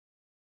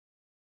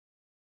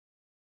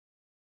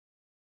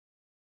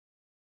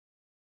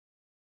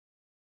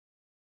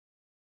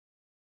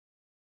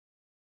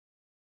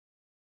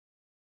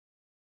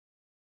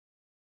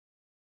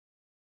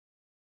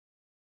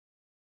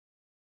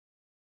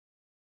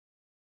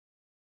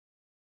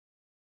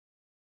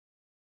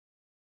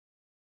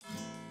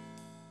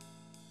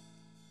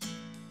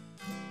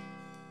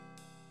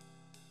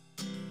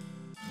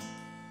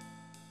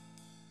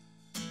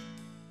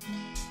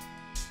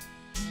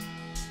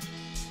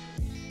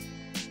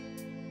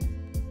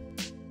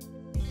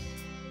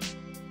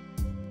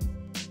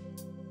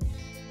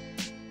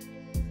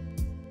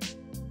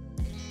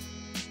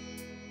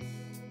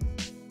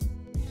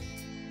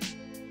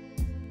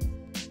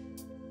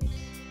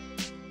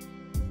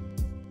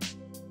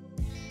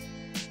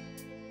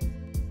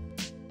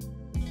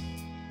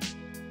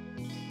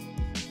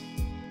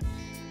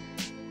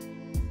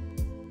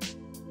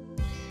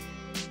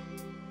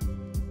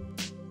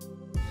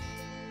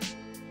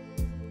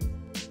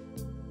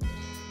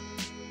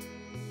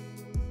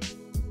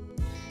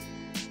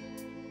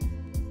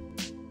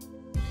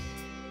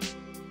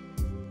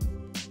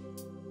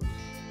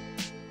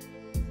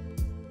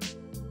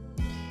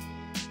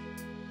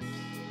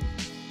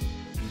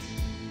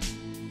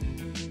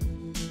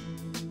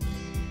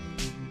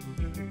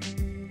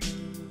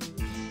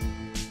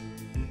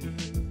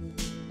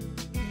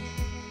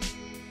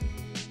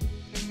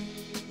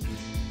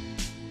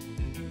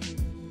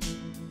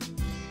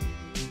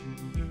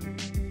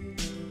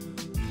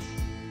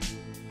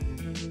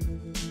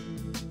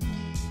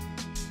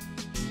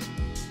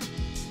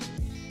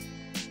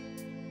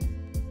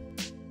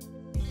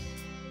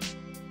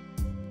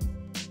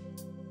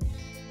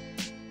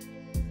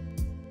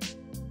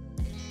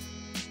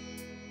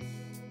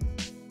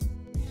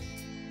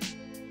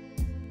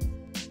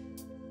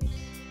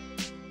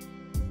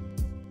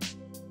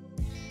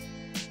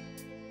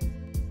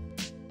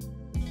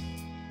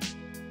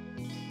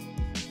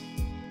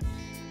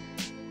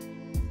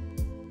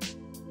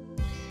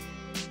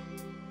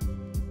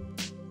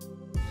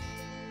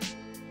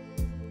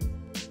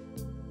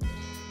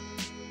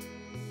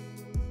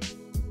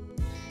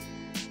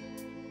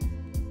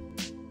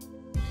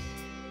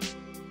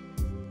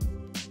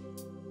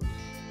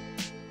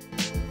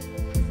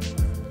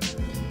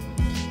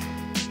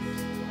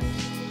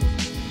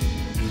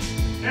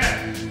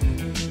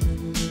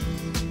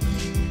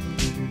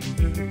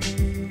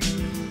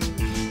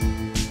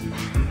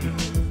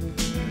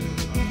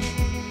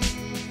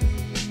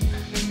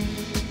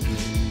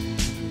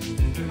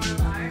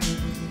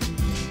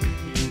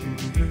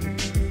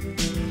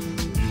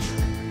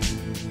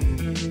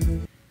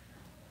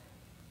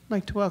I'd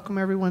like to welcome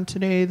everyone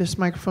today. This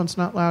microphone's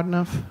not loud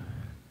enough.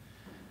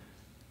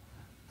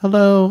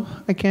 Hello,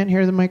 I can't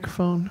hear the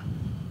microphone.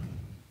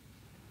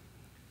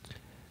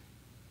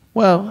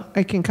 Well,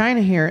 I can kind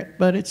of hear it,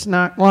 but it's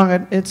not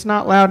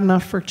loud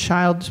enough for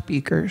child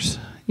speakers.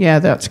 Yeah,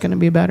 that's going to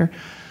be better.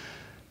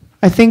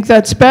 I think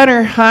that's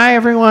better. Hi,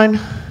 everyone.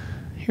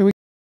 Here we go.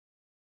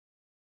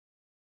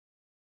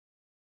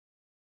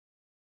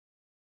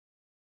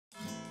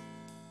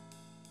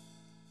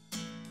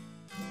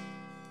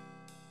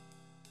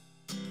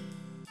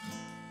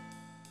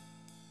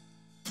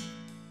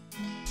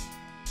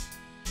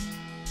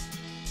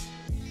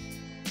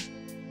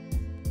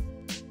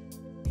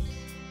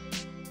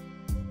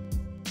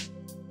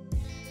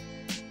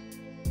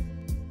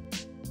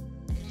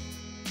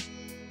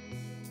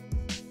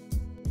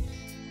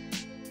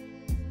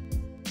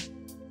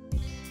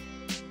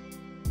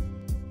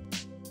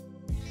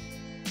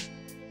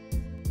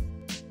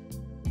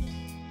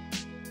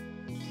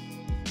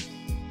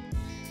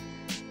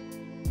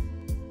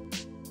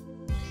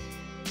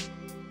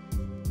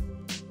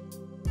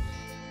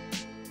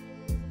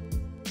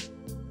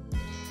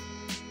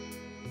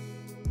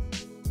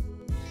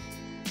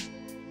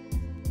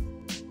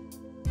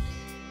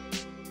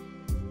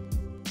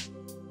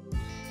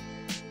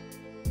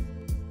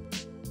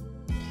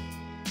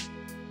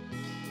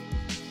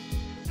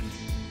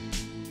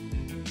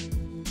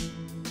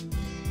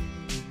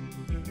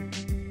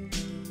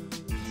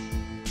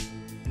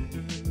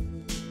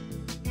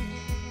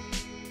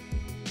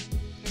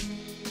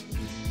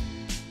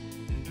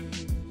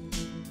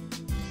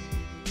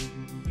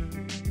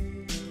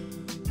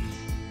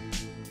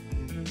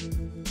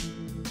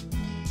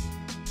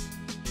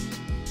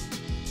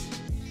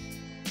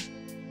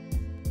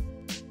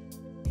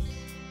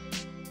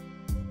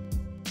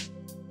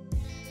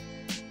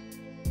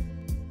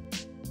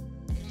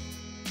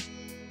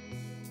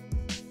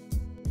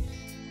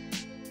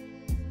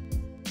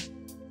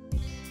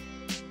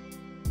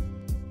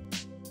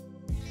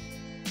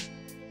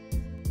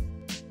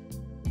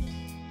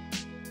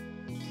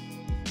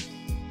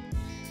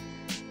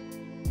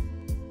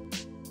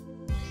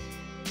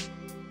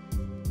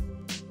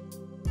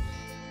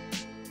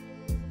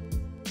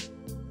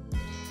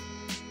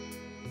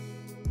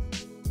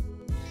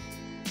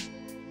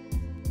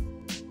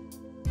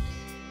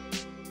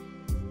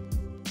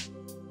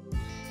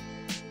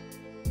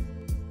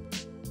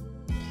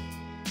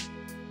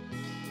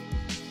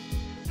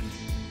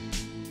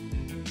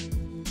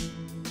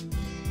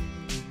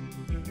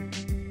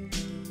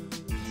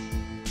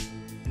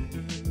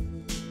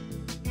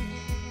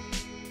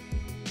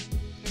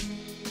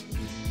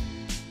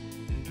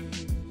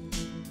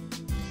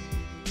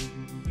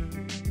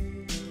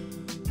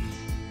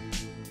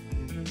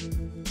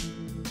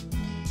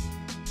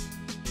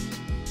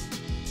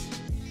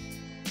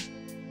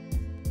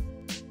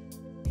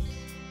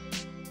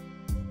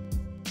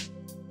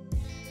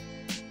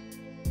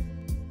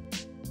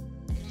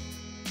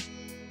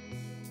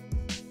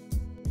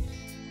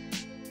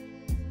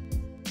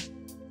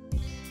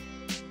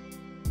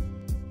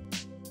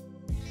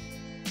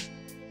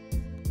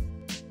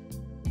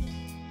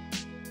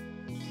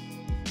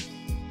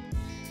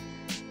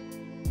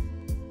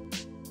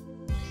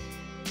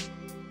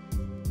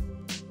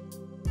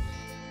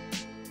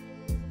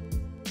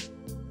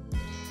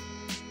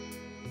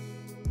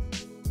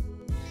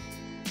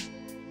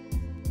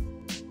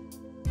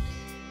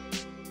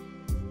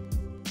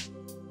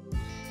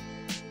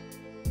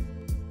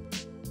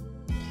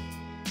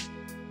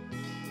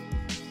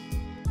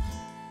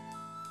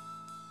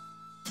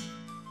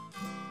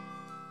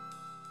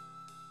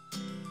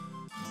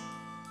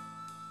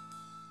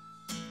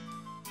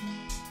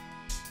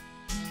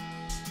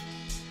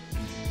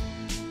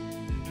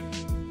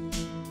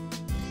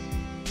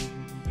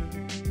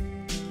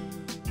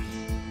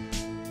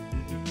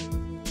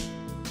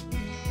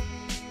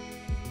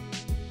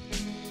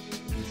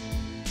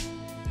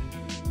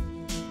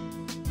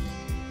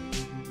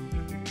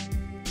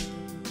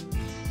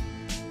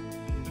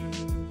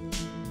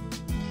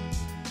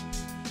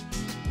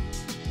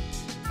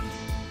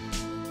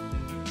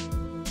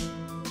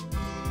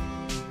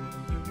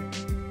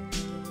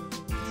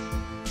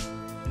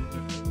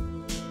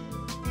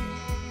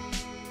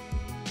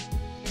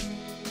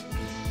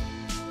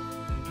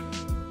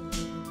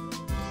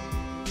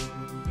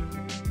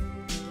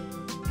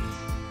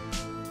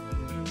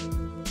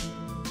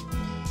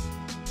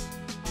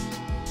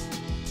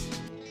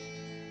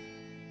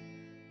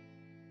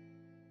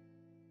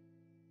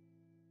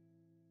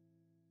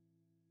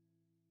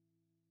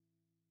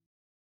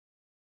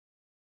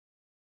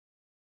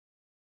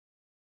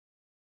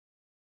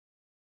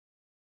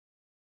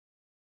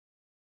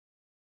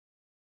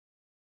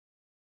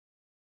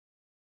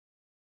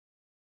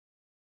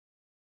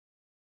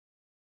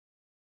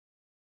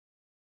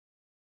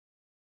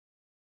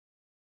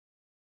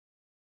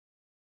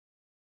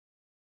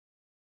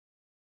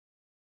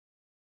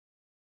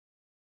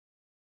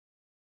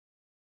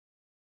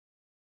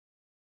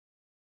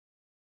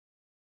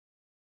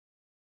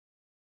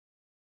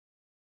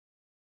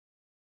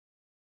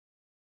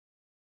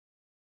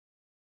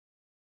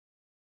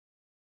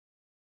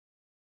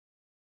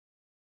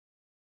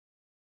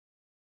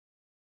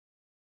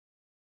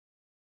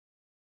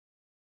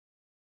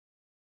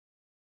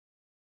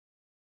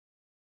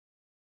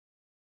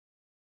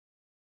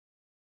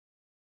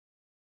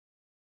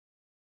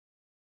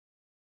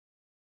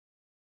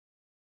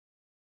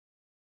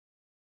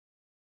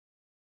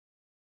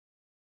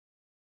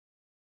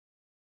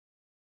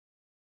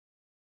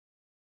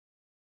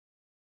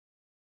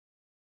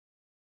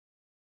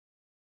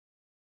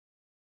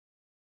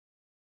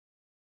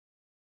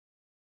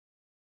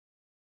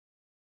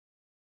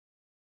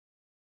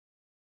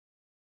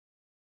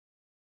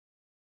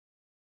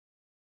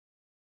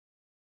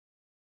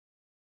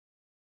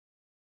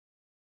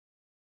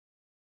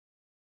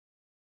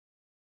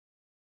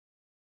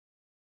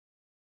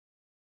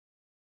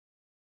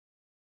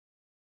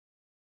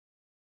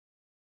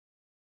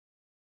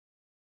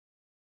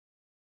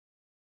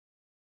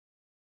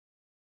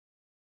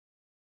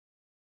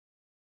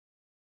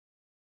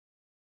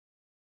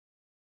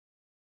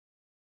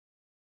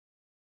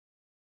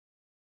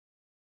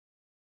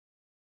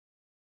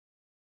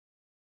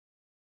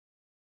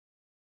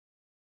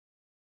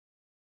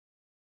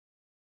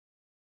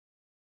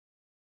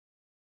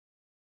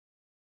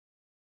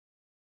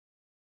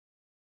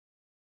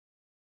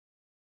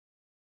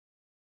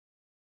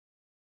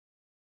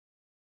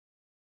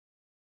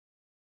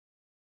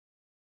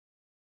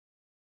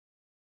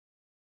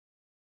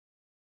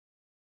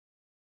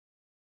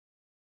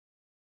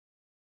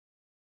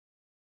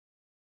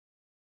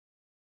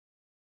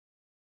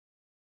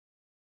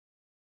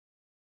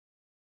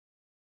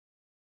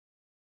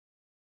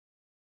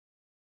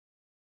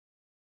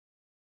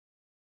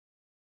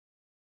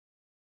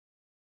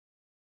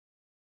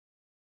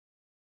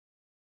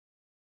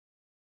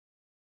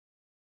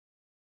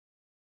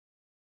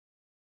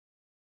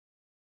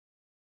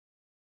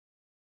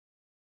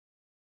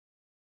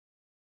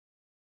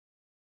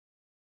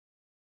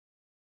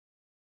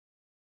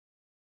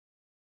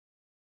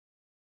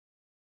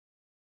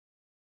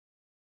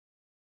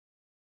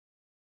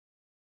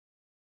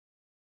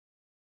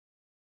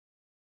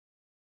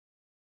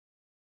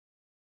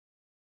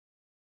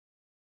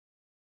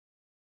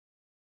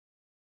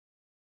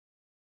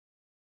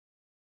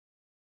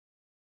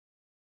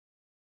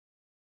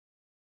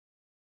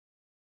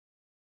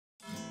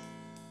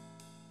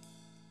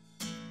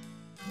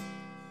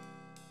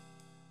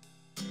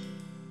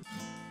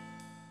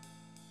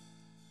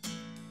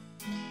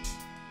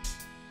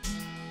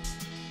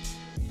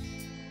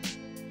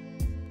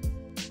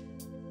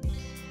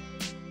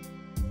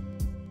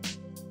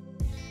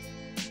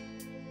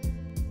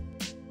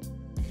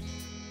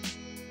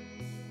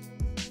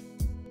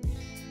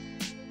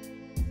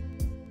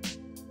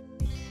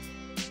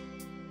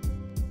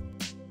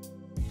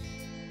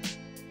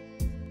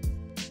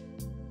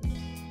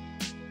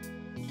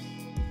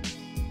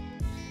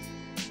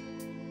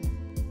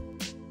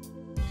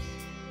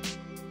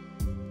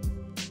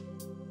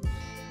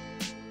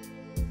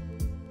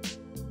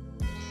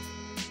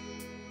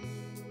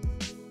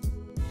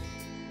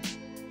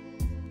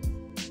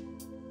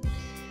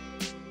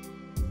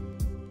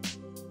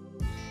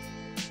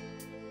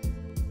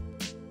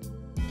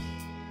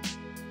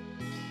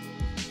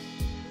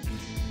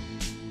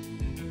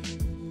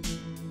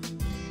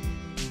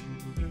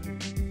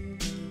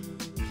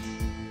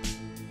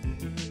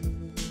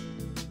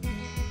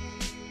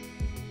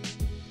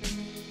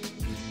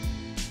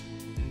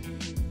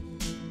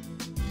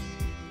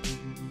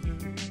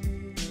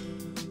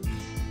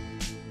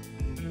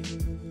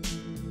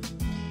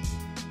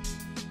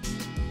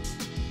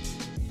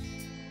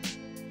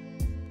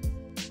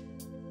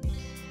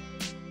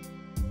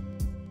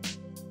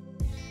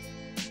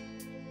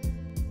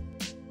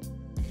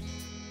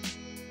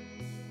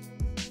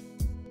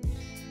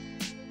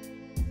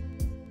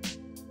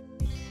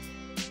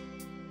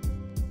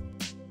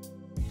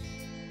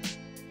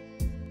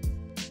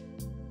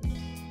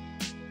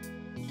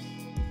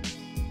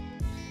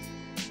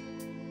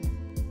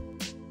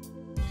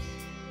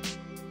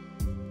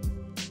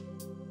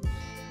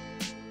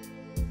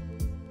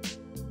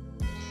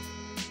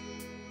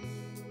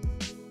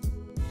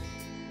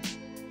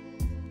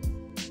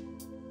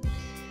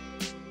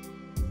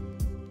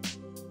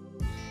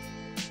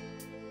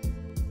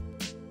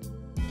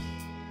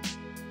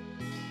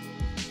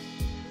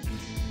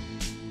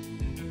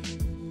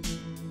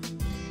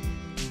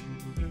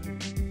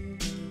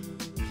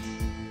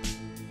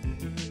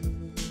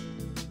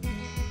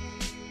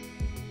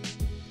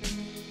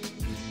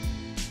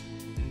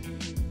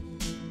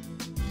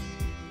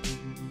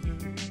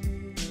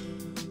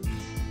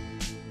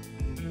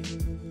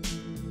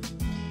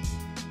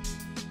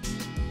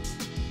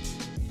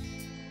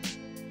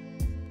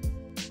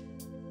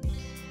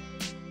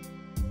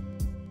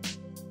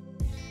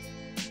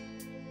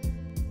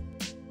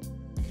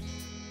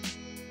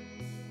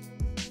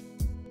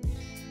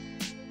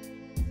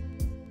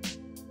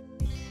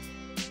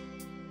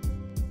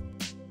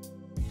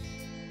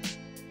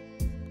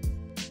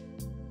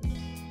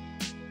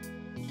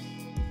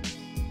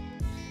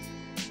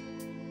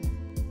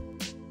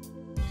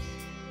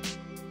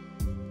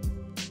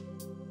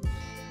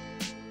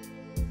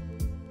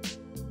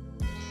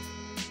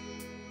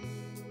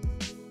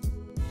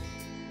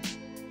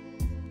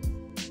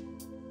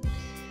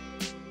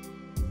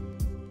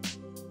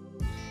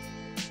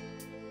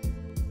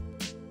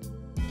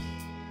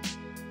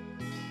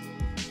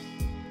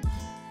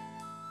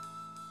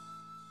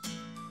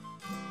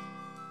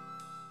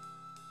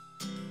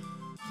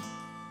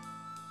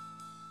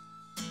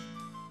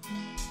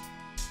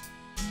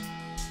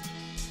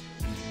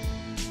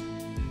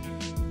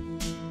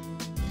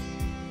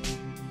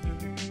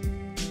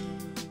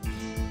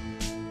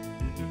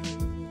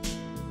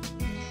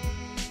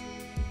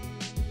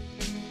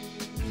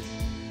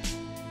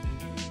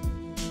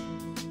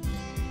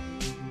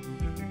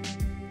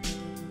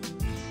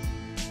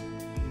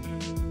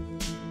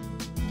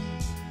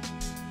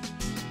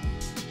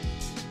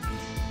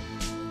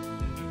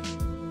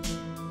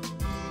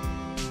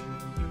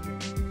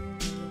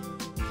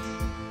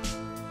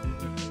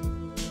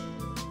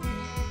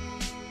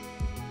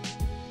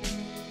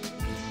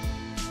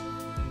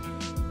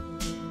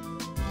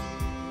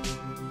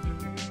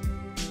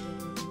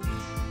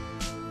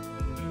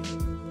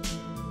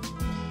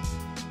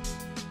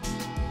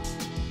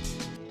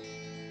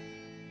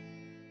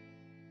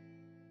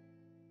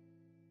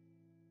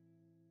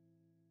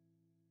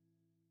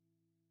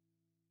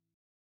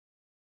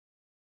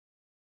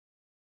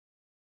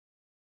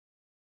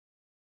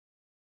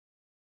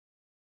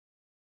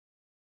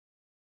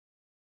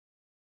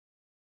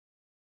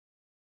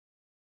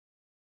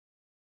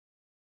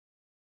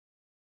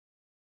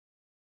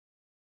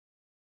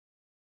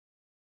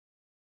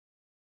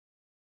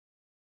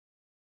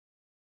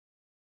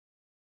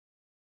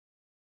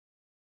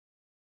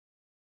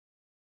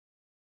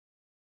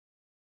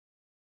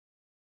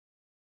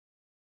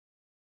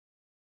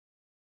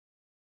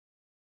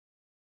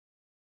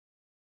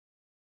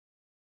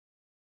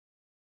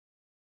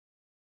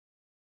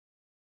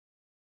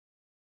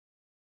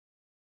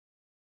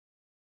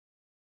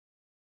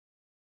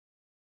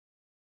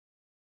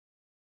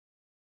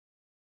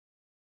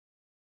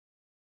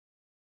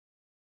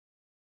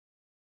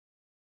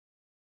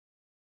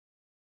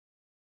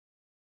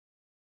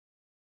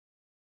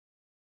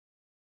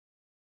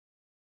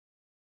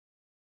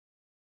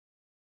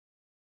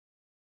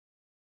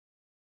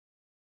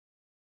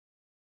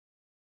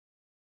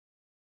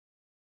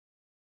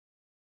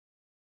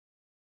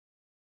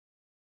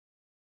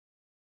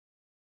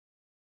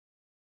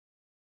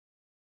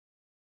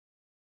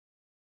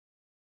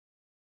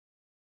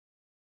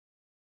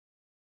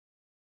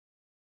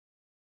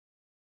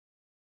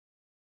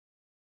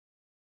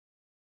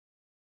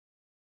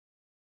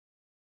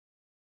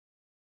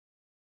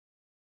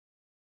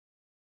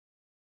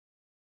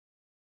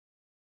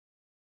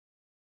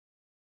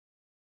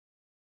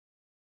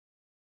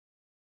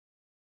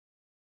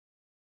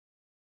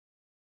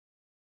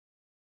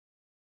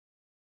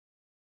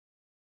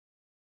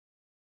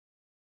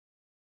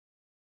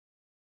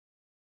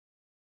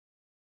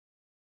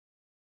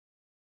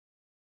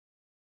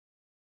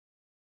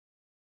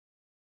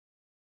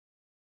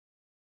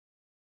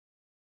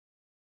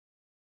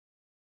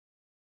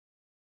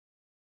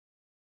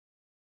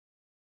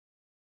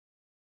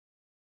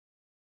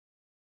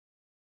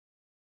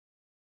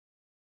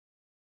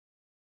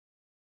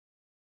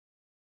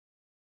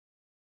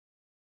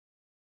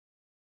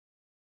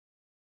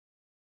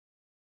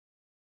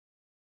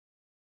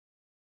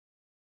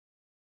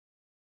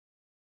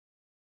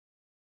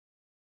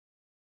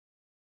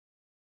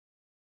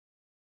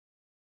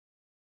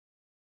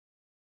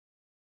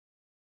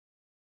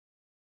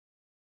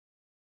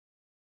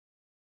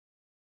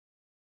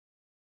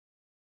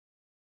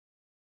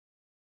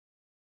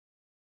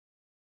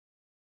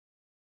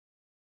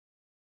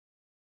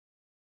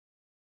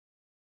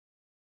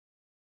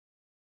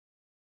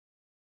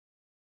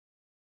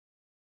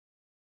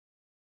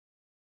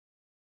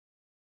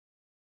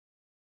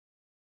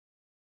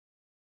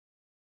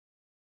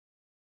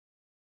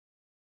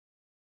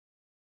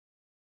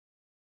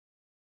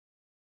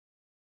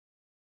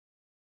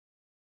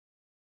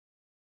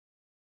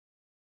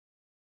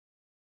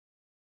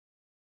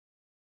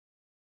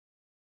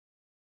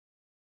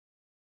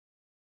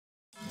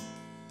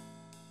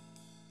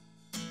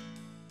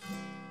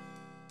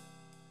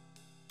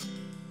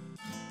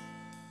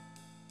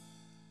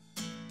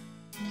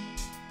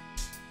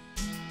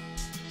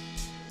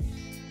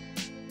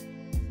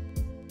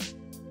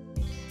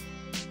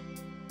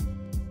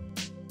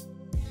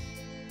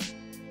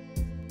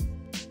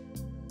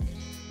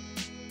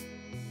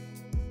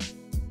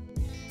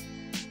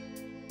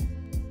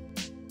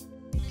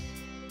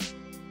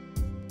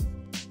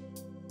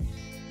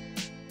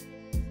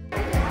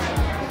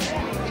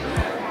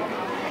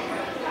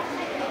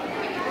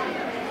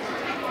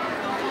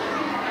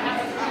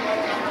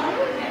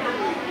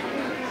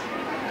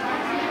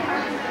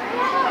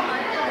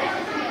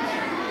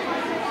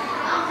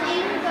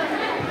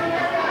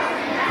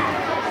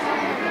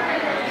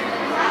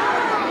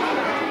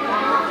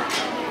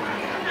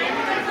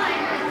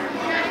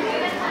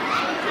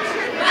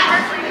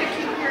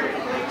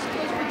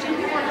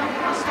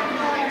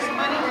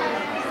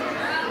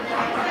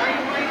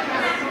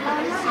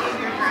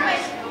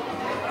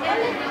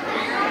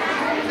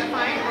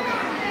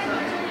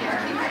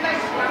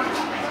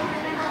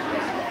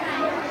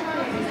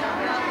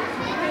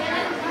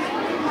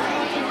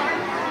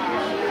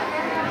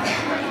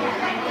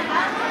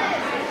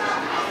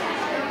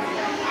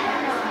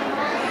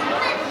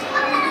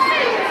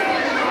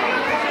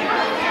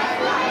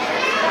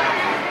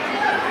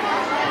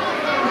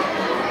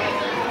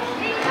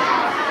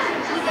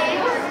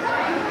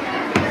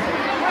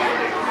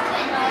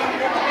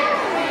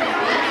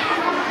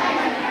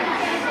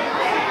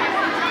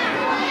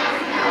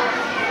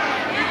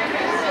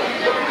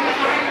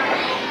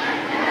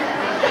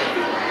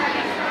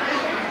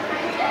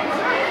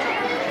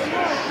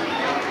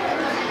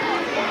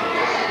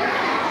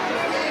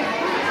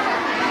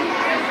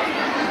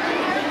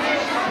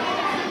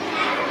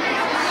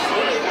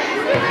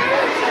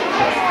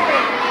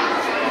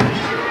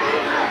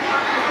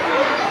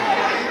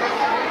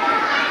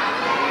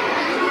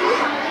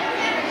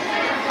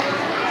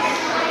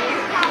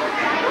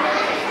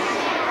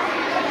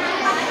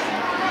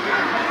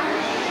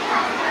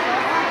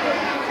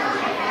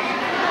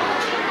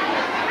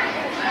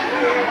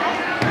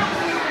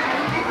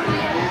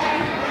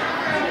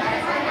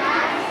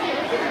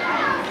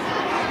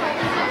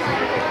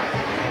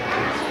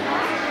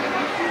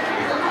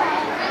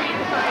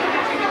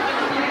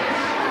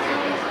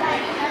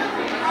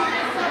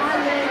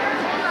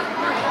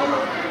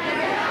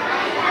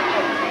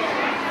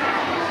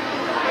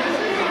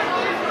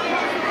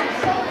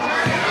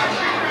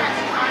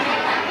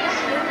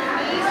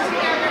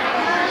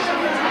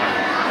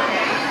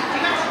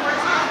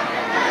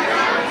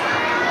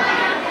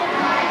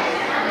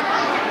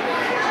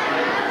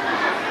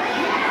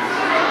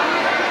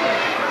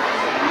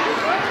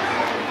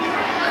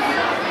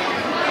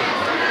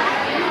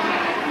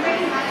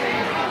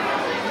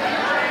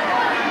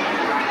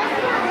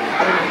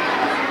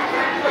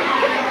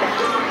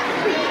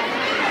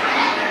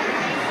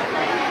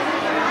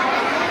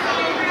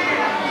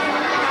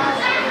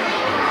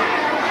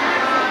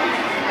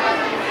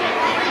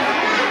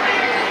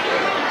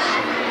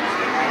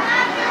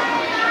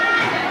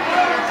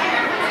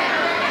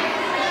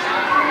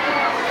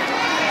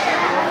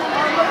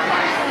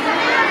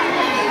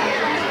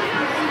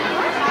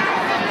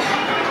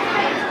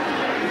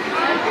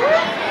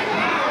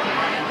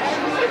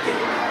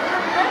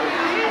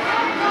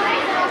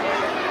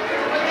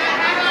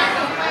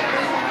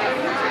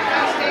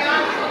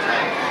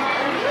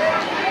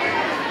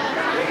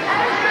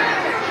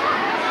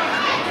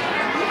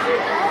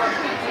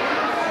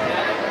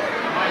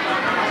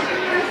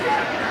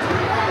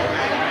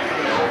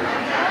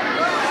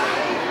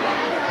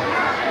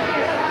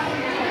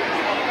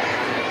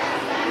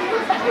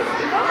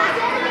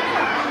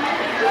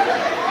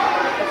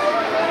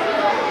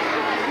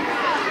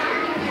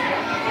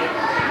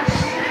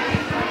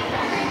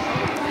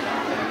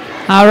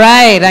 All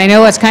right, I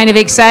know it's kind of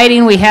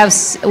exciting. We have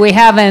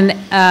an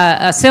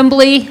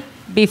assembly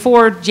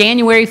before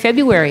January,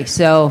 February,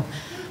 so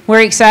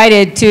we're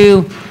excited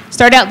to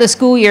start out the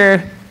school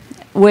year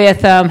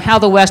with how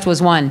the West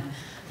was won.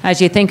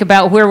 As you think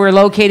about where we're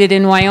located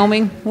in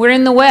Wyoming, we're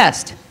in the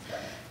West.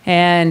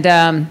 And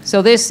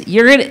so those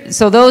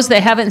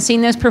that haven't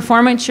seen this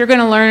performance, you're going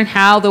to learn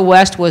how the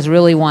West was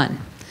really won.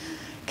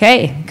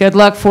 Okay, good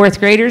luck, fourth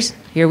graders.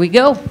 Here we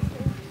go.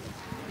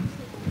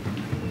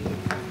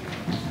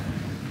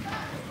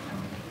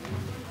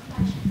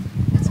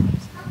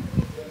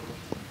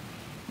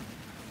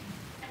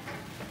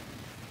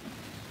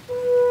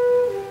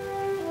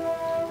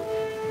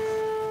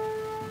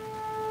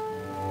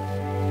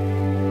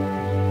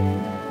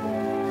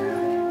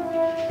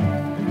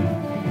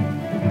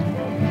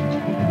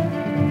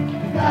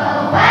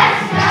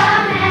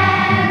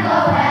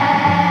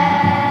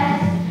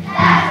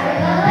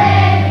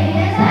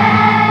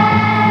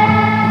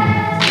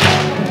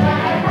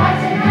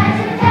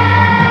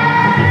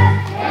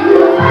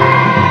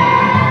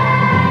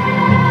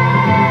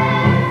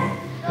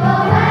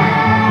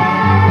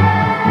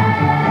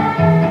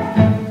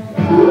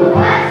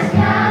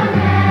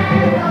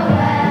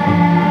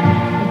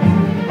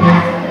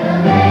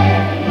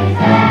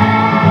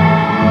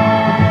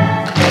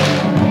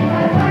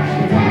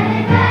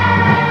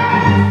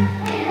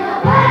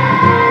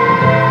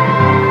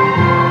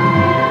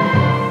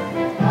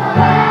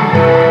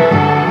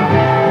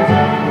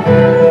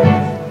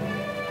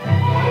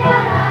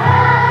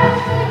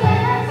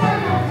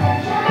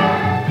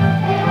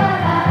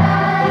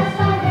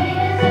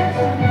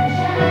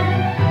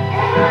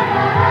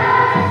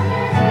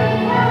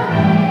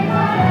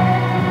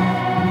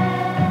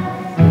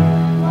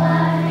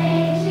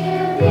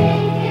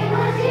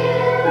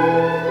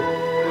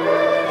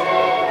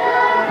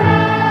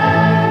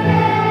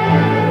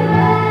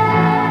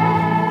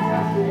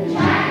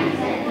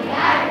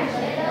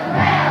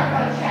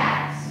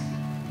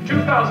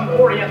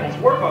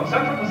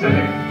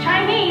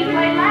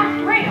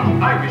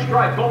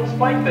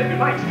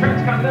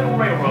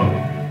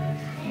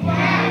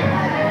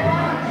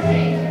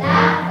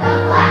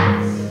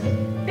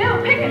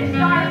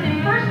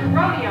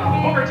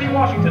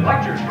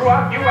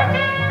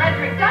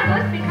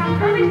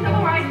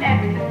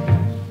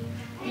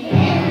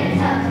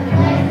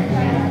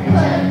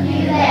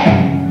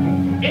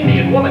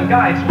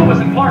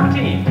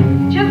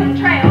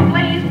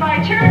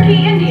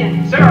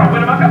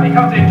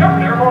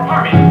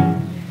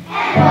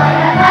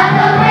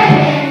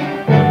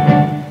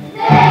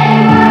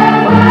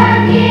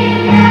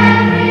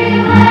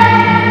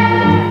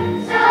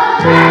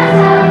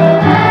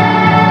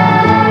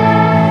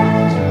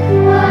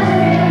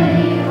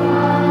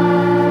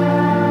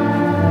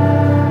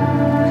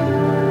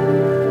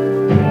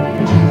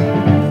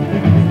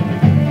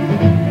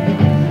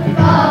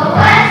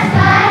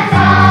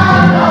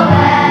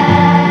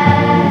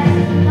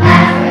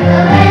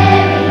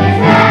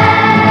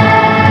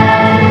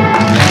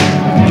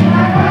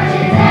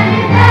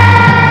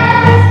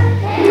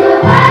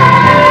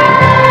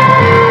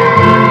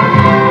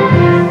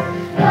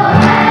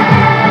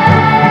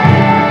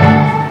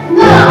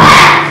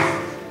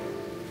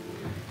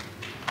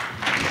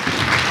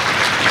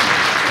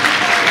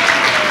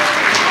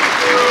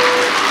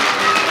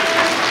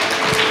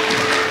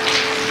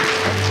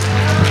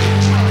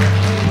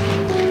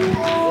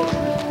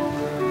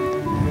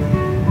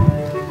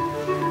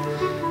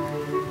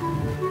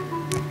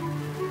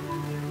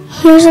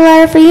 Here's a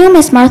letter for you,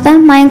 Miss Martha.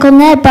 My Uncle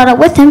Ned brought it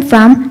with him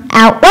from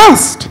out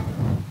west.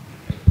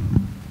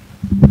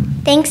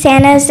 Thanks,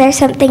 Anna. Is there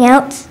something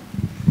else?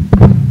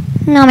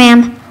 No,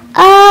 ma'am.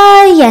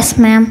 Yes,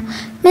 ma'am.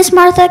 Miss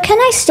Martha, can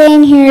I stay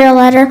and hear your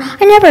letter?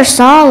 I never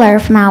saw a letter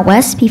from out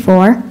west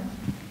before.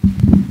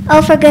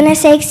 Oh, for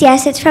goodness sakes,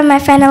 yes. It's from my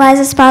friend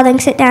Eliza Spalding.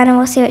 Sit down and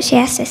we'll see what she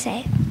has to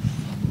say.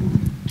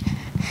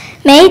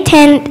 May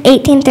 10th,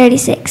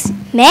 1836.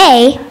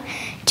 May?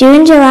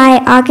 June,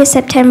 July, August,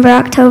 September,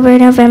 October,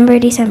 November,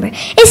 December.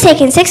 It's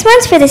taken 6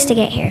 months for this to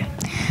get here.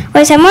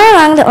 We're somewhere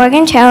along the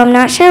Oregon Trail, I'm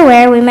not sure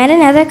where, we met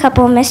another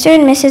couple, Mr.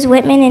 and Mrs.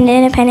 Whitman in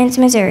Independence,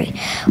 Missouri.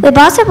 We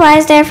bought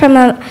supplies there from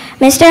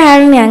Mr.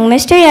 Hiram Young.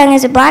 Mr. Young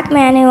is a black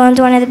man who owns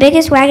one of the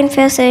biggest wagon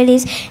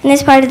facilities in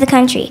this part of the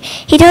country.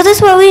 He told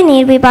us what we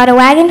need. We bought a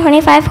wagon,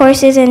 25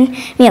 horses and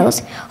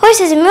mules.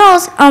 Horses and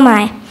mules? Oh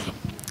my.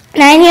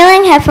 9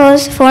 yearling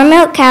heifers, 4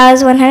 milk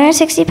cows,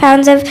 160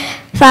 pounds of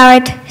flour,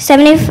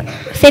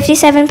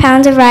 57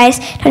 pounds of rice,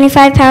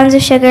 25 pounds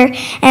of sugar,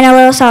 and a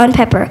little salt and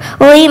pepper.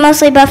 We'll eat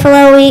mostly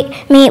buffalo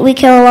meat we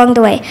kill along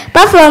the way.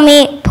 Buffalo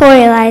meat, poor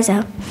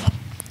Eliza.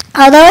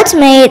 Although it's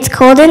May, it's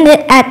cold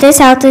at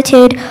this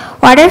altitude.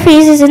 Water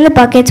freezes in the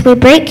buckets. We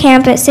break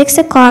camp at 6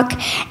 o'clock,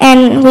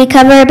 and we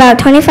cover about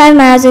 25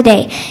 miles a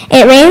day.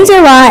 It rains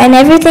a lot, and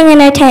everything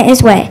in our tent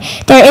is wet.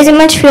 There isn't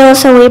much fuel,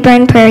 so we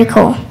burn prairie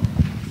coal.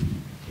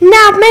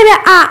 Now, maybe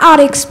I ought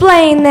to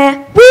explain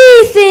that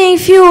we think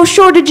fuel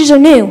shortages are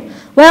new.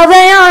 Well,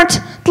 they aren't.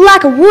 The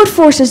lack of wood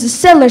forces the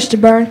settlers to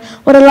burn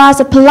what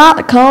Eliza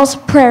politely calls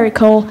prairie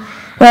coal.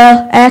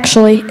 Well,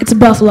 actually, it's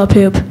buffalo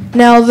poop.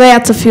 Now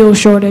that's a fuel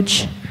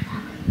shortage.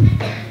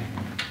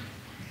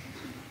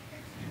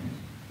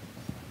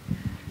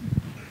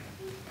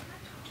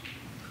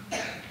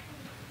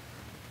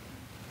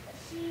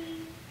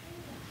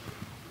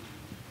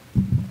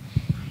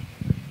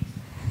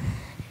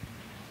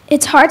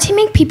 It's hard to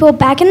make people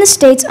back in the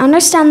States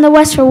understand the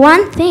West for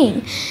one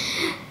thing.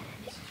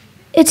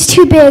 It's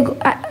too big.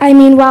 I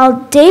mean,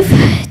 while Dave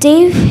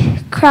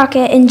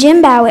Crockett and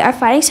Jim Bowie are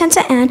fighting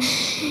Santa Ana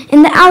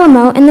in the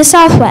Alamo in the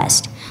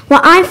Southwest,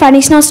 while I'm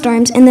fighting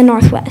snowstorms in the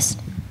Northwest.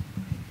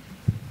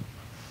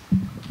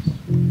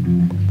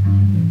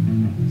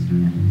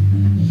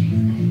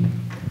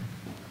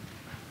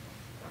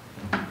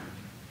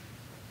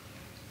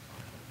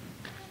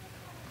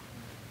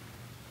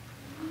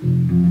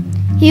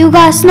 You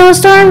got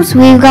snowstorms,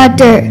 we've got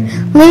dirt.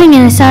 Living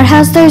in a sad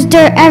house, there's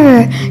dirt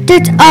everywhere.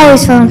 Dirt's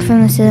always falling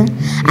from the ceiling.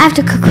 I have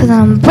to cook with an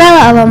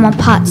umbrella above my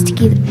pots to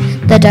keep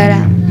the dirt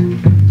out.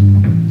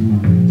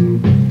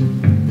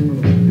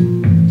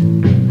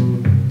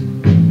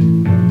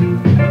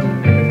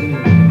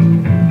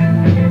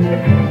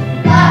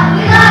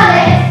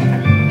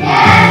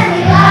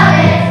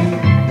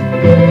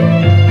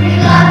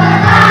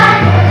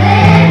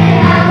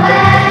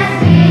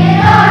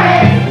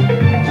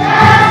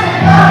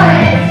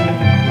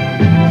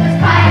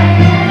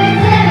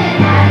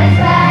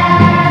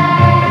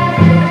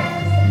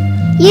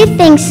 You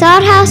think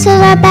sod houses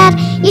are bad?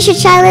 You should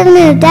try living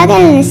in a dugout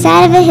on the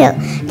side of a hill.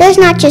 There's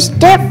not just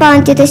dirt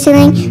falling through the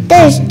ceiling.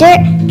 There's dirt,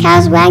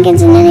 cows,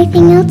 wagons, and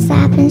anything else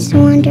that happens to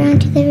wander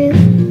onto the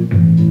roof.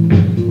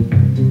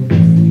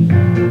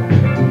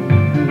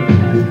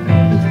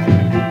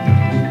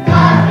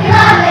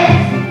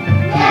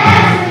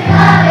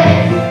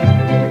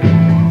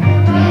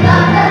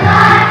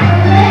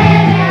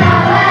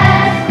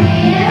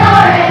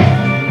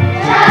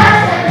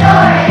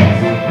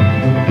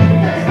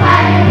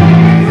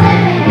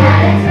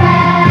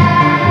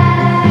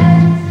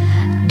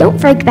 Don't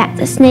forget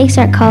the snakes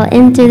are called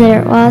in through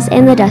the walls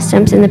and the dust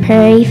storms and the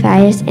prairie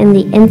fires and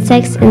the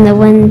insects and the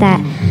wind that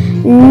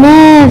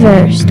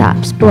never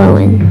stops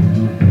blowing.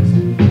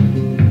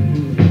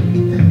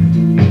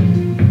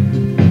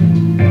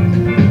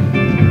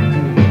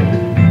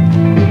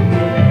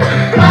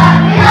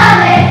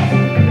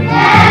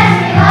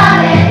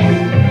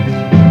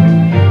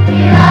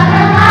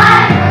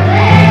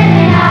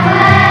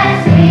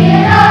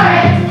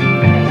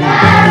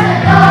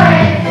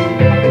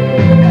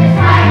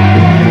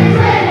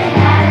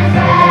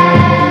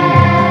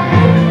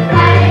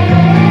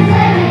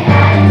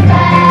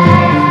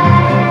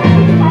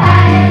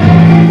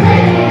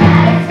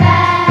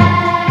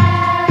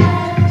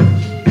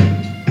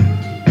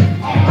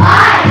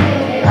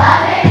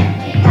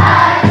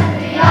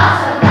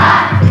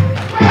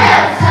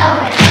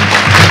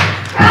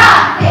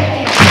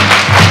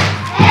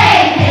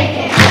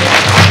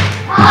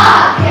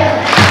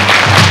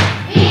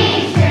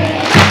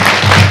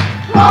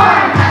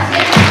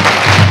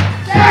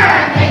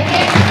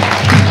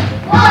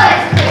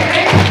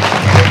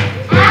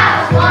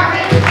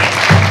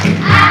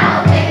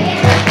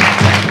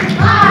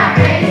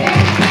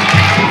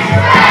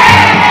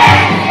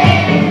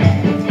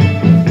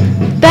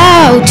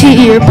 Bow to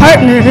your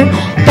partner,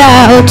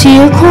 bow to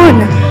your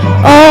corner.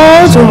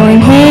 All join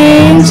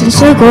hands and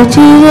circle to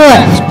the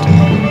left,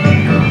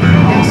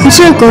 and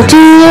circle to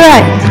the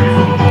right.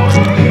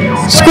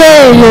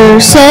 Square your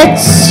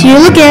sets, you're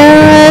looking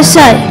at a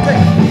sight.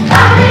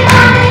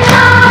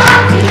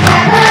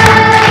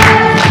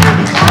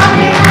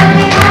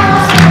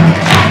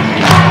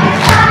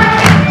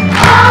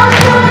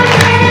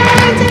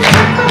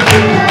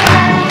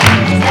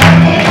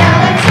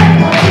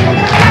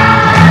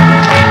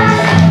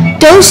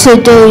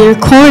 Do-si-do your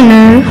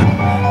corner,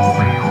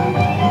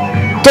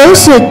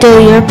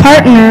 do-si-do your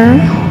partner.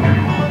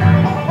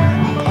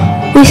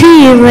 With who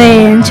you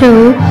lay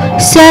into,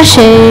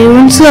 sashay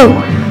one slow.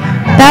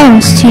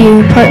 Balance to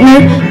your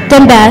partner,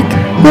 then back,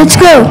 let's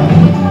go.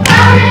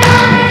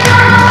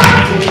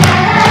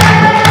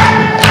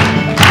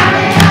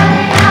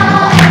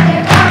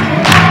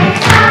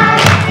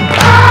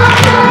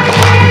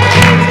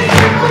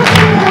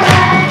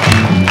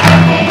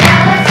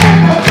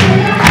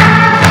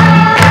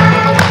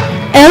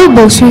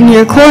 Elbow swing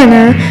your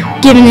corner,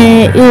 giving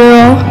it your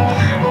all.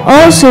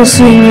 Also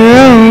swing your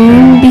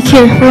own. Be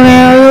careful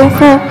now, you'll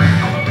fall.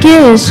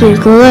 Give a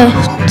circle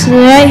left to the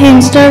right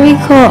hand star we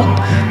call.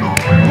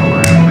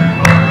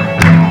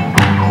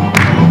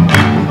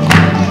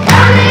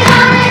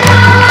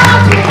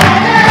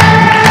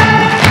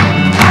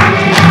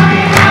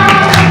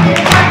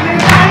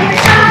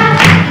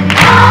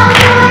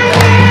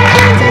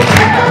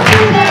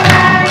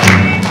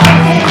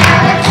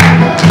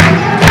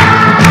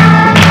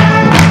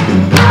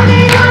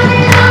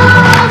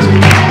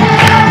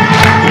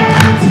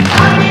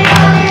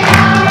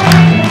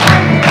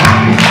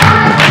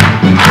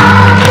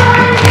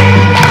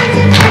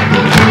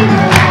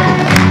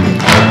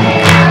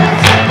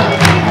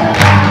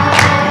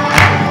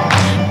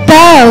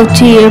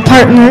 to your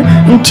partner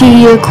and to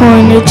your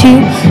corner too.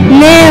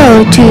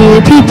 Narrow to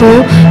your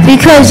people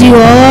because you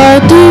all are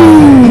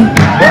doomed.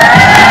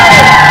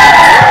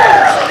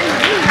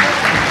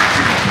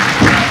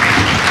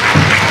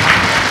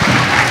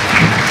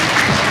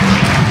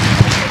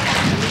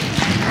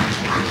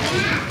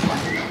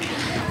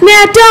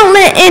 Now don't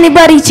let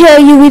anybody tell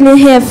you we didn't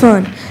have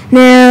fun.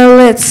 Now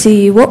let's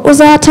see, what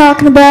was I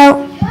talking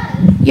about?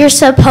 You're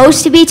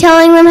supposed to be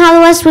telling them how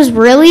the West was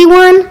really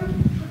won?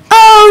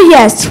 Oh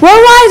yes, well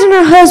Liza and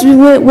her husband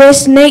went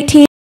west in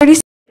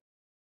 1836.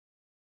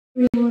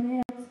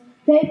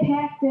 They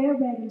packed their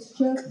wagons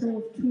chock full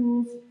of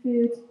tools,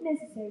 food,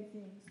 necessary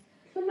things.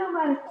 But no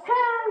matter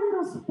how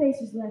little space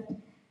was left,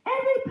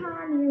 every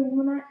pioneer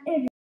woman I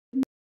ever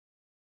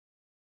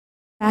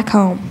back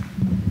home.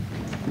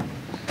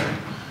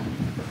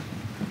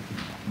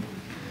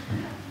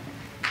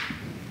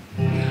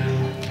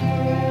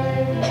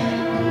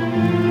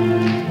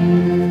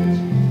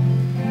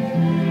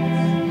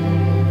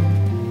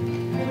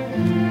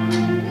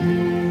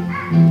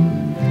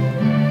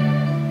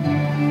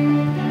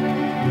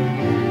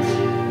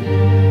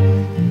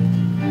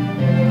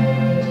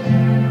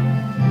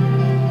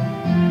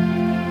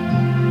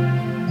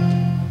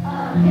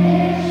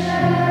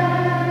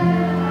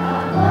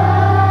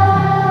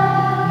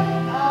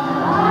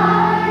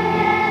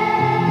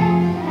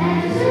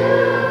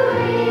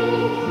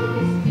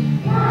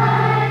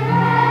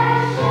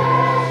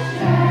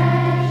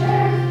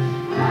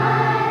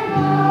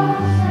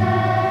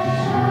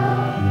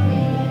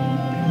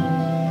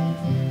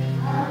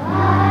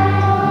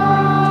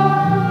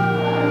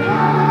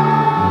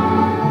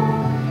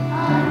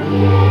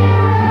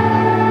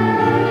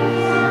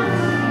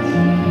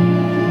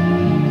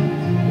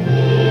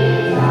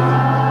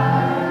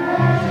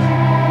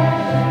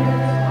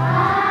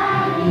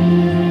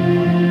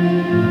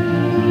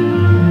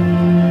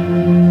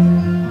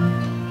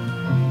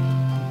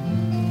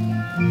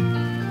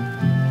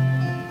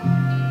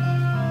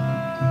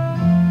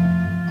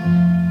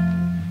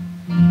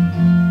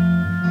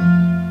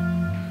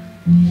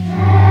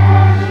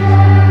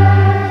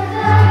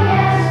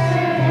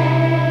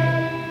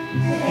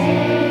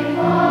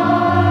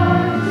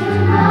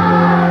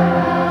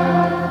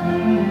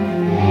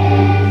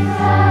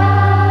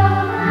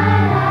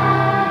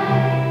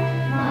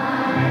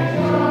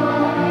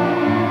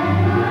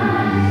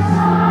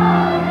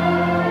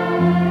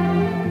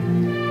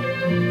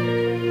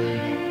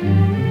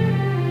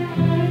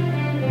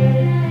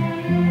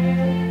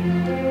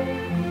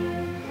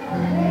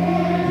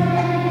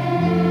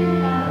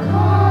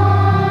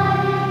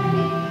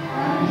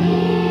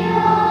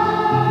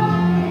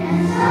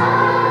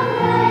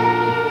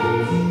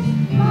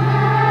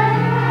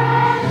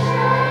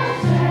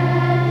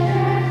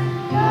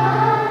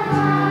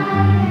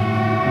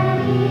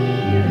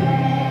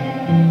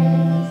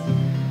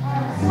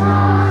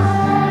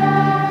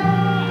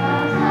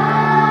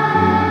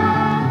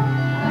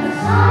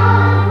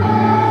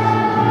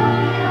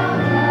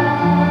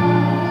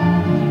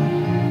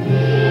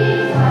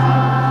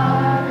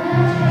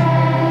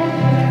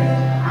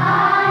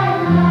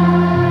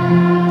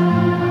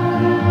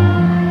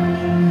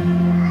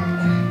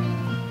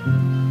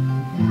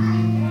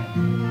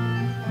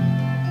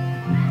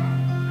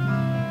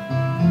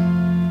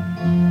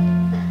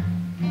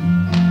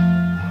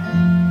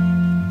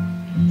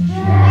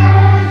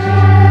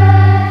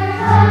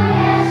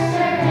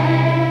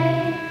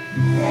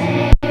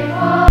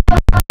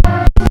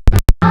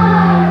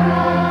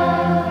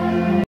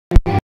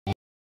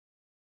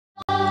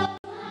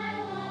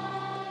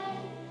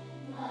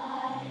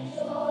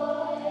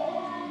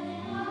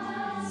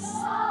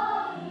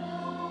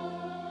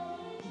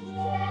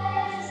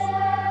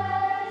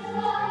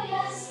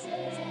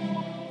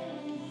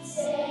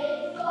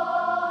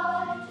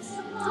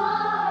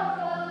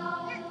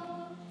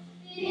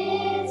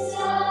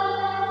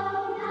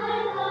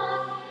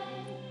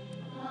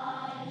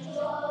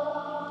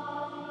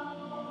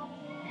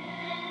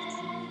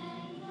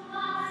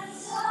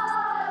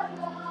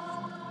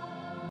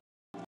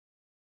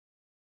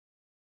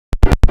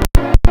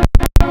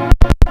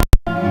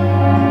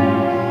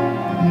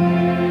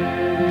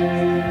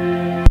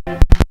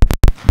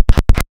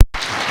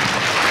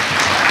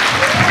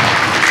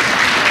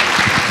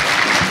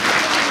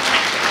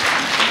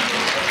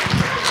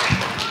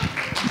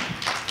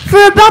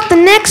 For about the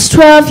next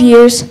 12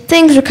 years,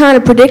 things were kind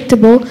of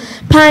predictable.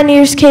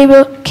 Pioneers came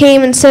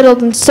and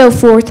settled and so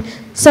forth.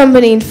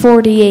 Somebody in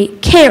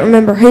 48, can't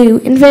remember who,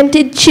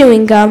 invented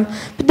chewing gum,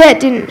 but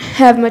that didn't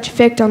have much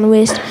effect on the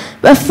West.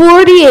 By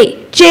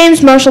 48,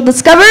 James Marshall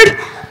discovered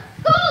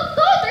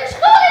gold, there's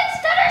gold in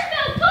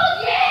Stuttersville, gold,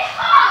 yeah!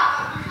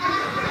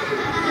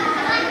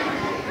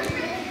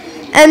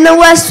 And the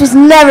West was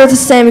never the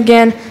same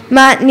again.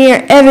 Might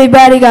near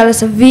everybody got a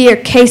severe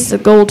case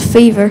of gold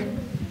fever.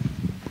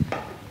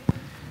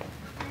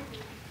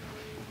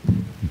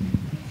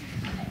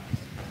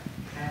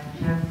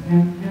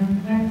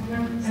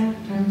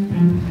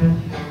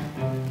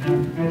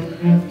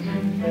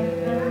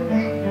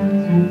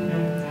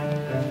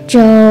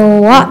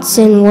 Joe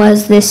Watson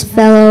was this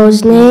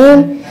fellow's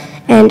name.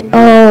 and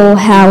oh,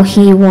 how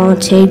he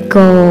wanted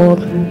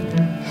gold.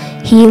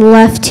 He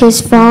left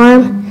his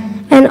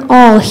farm and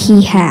all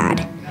he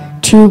had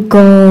to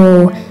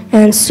go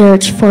and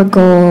search for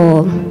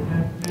gold.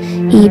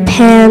 He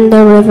panned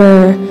the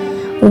river,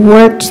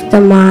 worked the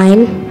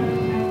mine.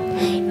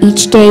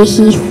 Each day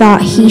he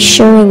thought he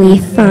surely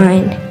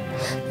find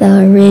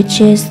the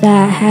riches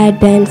that had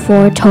been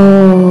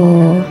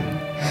foretold,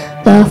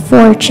 the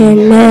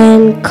fortune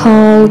men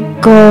called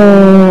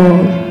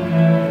gold.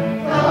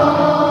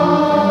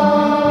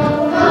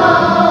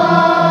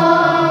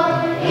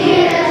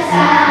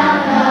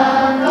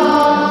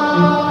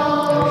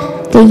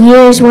 The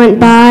years went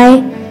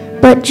by,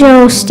 but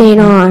Joe stayed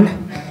on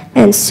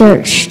and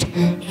searched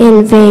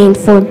in vain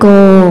for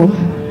gold.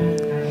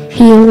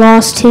 He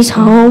lost his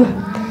home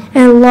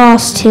and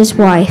lost his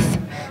wife,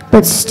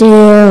 but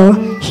still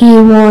he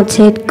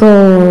wanted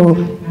gold.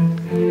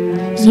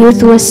 His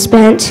youth was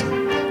spent,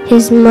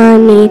 his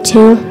money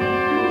too,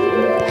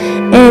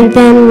 and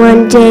then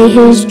one day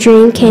his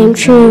dream came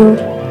true.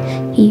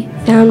 He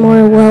found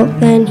more wealth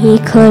than he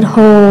could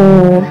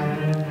hold.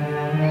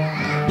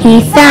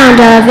 He found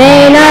a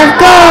vein of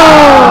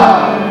gold.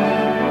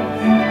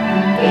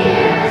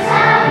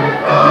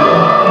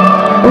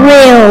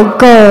 Real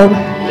gold.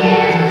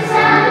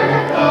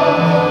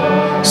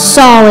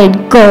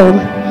 Solid gold.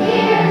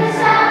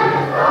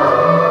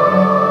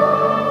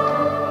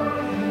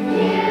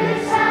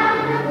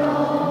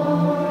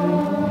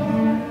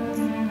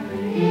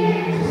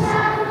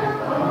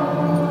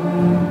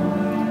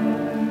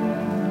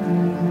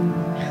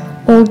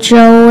 Old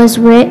Joe was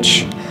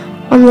rich.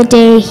 On the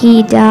day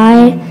he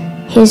died,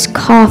 his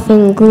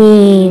coffin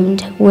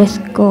gleamed with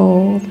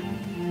gold.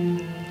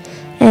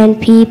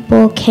 And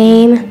people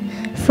came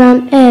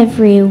from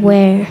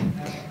everywhere,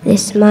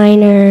 this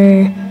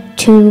miner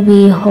to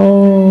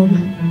behold.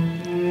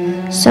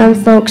 Some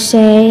folks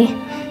say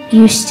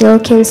you still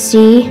can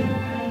see,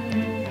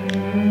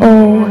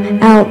 oh,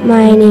 out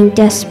mining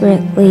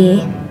desperately,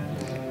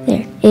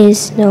 there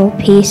is no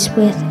peace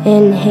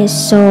within his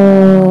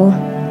soul.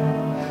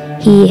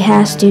 He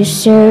has to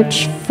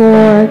search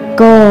for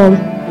gold.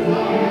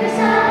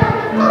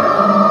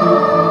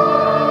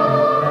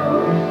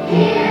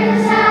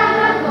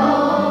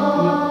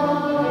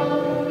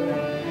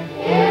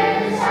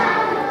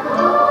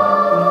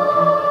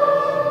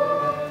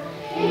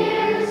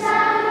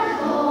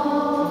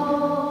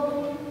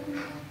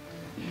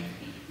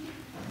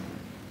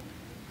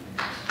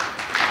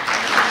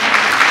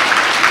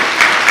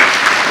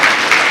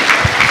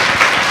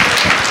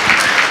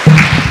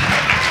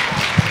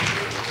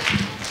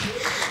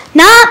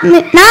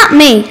 Not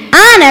me.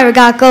 I never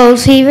got gold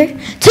fever.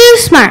 Too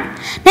smart.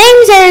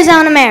 Name's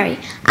Arizona Mary.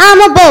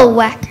 I'm a bull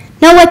whacker.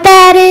 Know what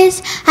that is?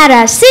 Had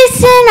a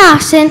 16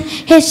 oxen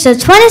hitched to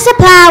 20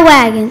 supply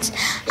wagons.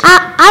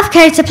 I've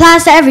carried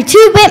supplies to every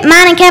two-bit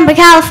mining camp in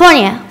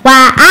California.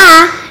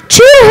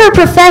 True to her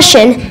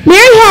profession,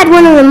 Mary had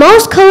one of the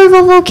most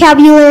colorful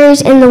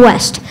vocabularies in the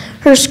West.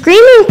 Her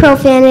screaming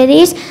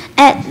profanities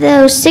at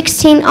those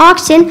 16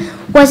 oxen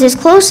was as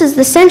close as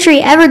the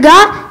century ever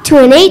got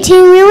to an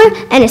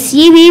 18-wheeler and a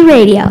CB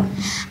radio.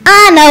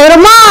 I know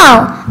them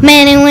all.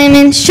 Men and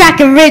women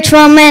striking rich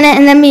one minute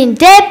and then being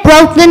dead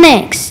broke the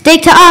next.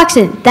 Stick to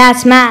oxen.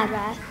 That's my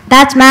advice.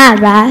 That's my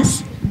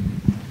advice.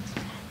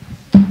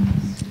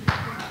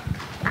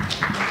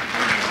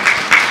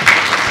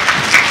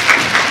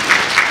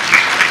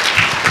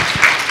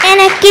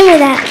 Anna, give me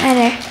that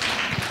letter.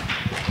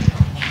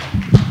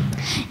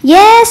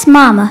 Yes,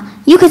 Mama.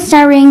 You could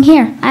start reading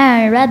here.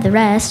 I already read the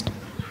rest.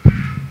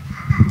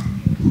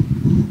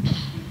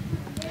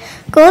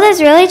 Gold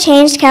has really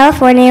changed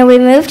California. We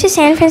moved to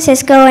San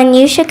Francisco and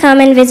you should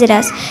come and visit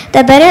us.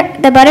 The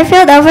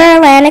Butterfield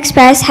Overland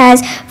Express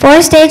has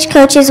 4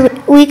 stagecoaches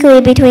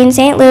weekly between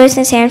St. Louis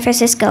and San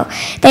Francisco.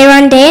 They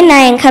run day and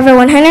night and cover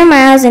 100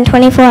 miles in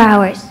 24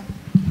 hours.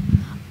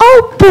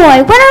 Oh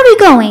boy, when are we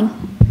going?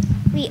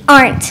 We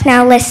aren't.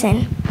 Now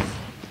listen.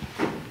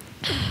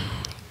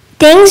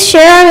 Things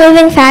sure are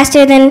moving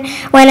faster than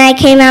when I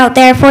came out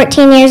there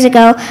 14 years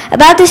ago.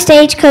 About the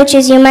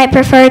stagecoaches, you might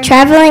prefer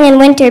traveling in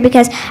winter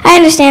because I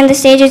understand the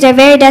stages are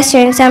very dusty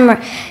in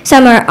summer.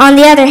 On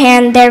the other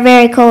hand, they're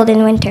very cold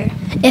in winter.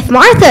 If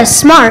Martha's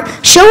smart,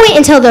 she'll wait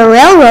until the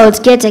railroads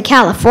get to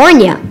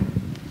California.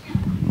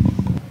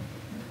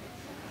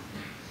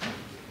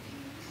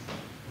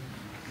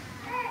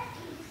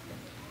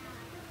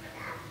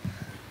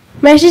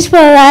 Message for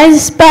Eliza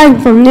Spang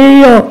from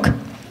New York.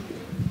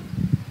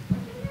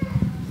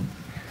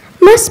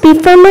 Must be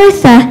from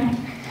Martha.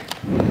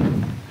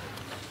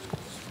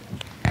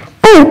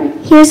 Oh,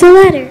 here's a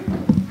letter.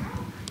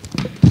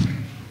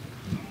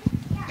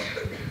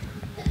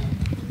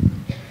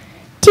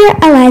 Dear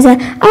Eliza,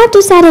 I've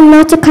decided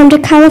not to come to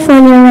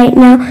California right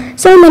now.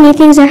 So many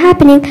things are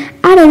happening,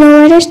 I don't know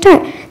where to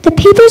start. The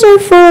papers are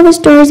full of the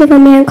stories of a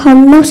man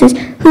called Moses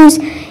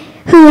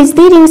who is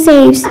leading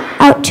slaves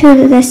out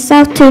to the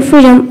south to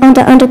freedom on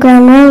the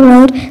Underground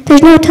Railroad.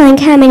 There's no telling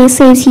how many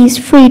slaves he's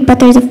freed, but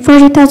there's a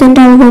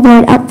 $40,000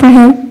 reward up for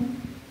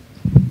him.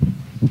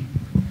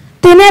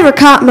 They never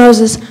caught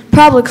Moses,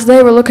 probably because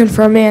they were looking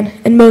for a man,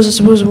 and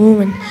Moses was a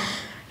woman.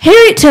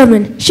 Harriet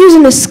Tubman, she was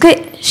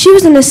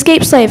an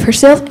escaped slave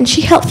herself, and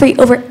she helped free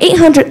over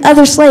 800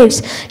 other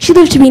slaves. She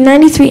lived to be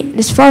 93, and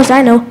as far as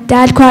I know,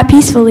 died quite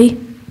peacefully.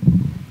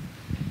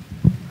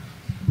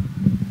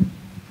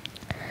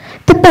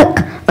 The book,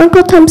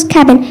 Uncle Tom's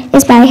Cabin,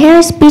 is by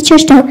Harris Beecher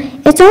Stowe.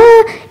 It's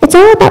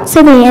all about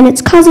slavery, and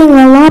it's causing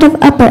a lot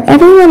of uproar.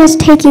 Everyone is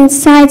taking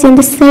sides in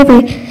the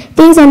slavery.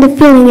 Things and the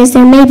feeling is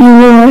there may be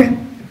war.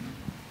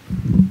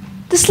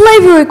 The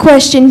slavery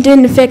question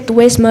didn't affect the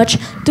West much.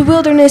 The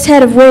wilderness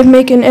had a way of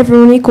making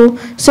everyone equal.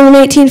 So in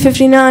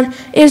 1859,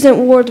 isn't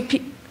war the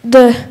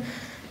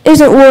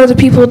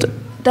people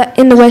that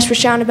in the West were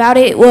shouting about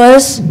it. It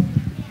was Silver,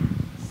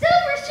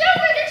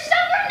 silver, there's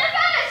silver in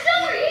Nevada,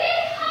 silver,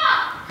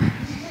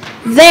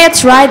 yeehaw!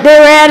 That's right, they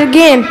were at it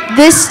again.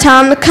 This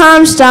time the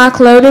Comstock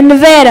lode in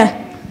Nevada.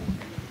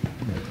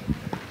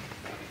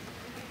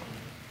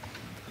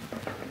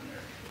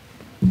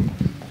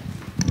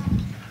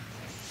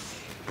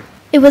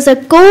 It was a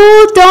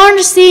gold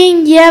darn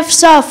seeing Yev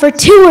saw for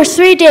 2 or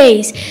 3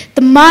 days.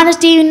 The miners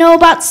didn't even know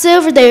about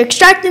silver. They were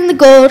extracting the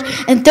gold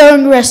and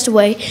throwing the rest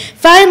away.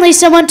 Finally,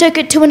 someone took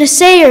it to an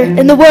assayer,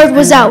 and the word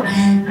was out.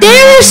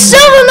 There is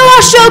silver in the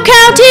Washoe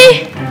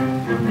County!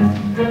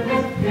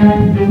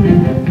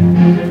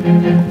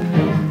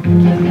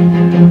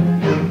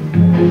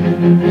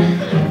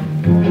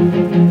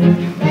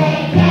 They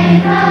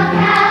came from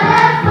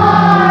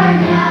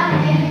California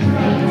in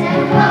planes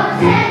and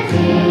boats and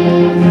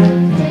teams.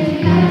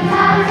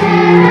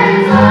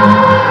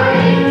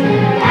 Territory to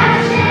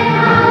cashing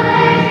all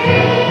their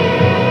dreams.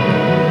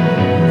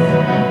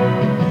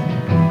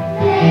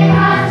 They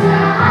crossed the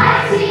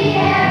high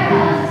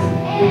Sierras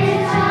in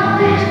its snow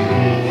and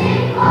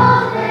freezing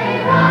cold. They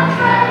rocked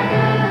right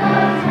through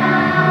those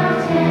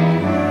mountains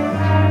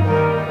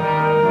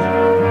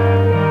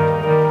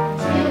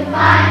to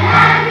find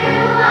that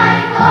new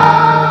white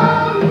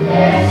gold.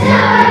 There's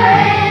silver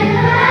in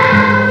the mountains,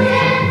 silver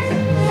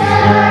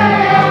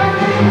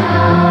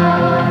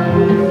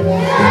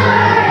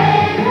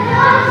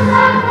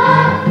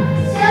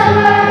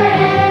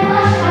in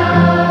the snow.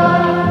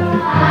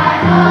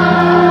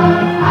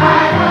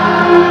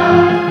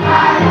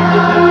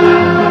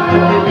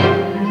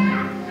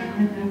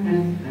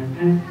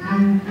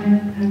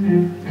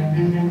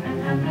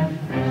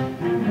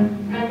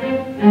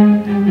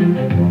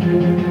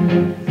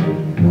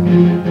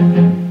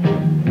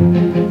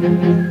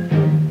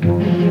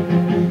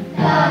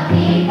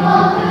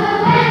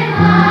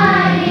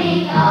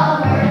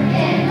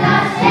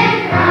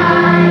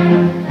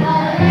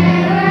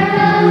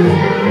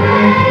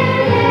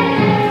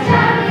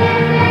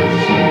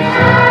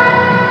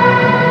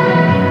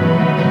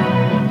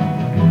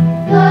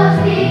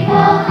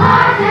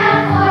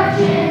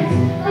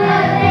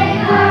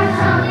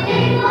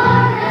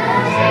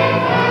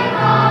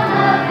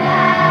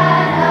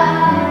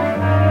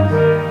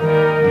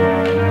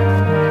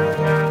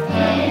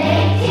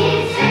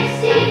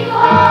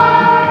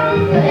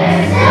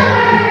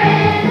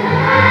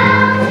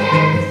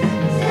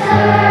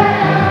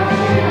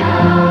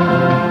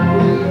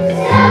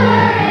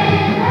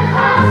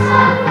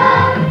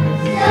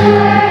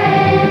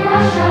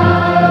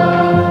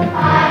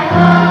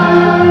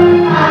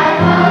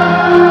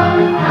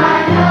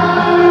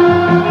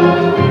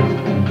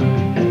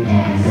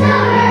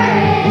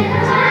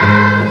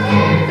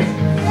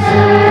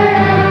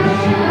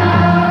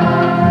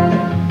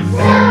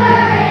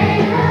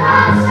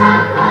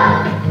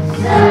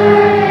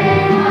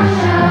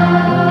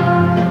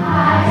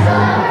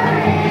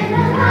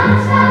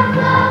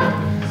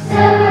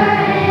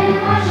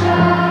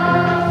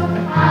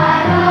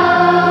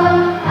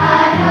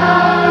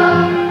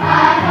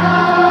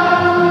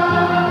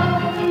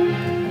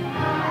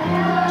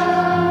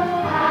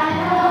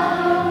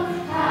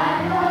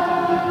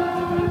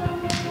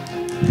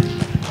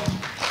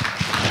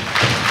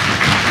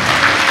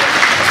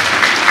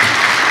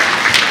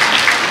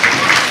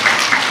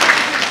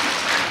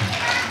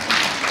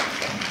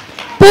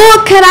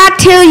 Could I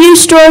tell you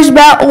stories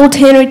about old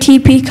Henry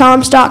T.P.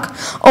 Comstock,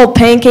 old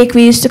Pancake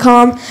we used to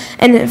call him,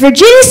 and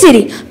Virginia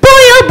City? Boy,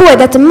 oh boy,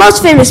 that's the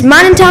most famous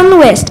mining town in the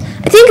West.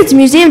 I think it's a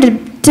museum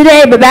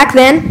today, but back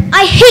then...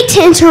 I hate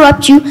to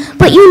interrupt you,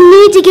 but you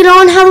need to get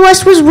on how the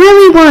West was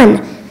really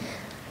won.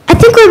 I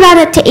think we're about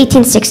up to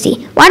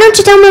 1860. Why don't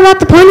you tell me about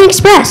the Pony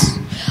Express?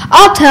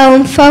 I'll tell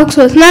them, folks.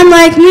 With men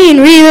like me and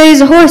relays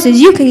of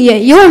horses, you can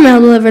get your mail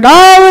delivered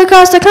all the way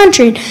across the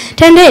country in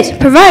 10 days,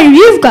 provided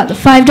you've got the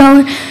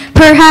 $5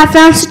 per half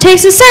ounce it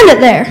takes to send it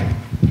there.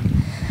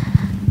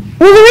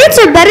 Well, the rates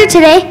are better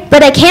today,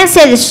 but I can't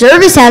say the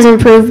service has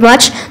improved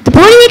much. The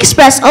Pony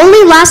Express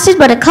only lasted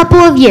but a couple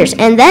of years,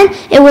 and then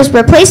it was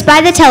replaced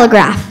by the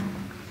telegraph.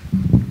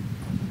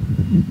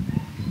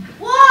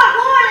 War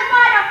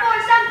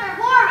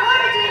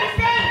between the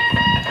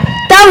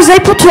states. That was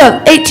April 12,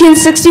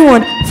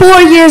 1861.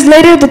 4 years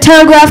later, the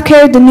telegraph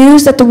carried the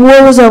news that the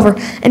war was over,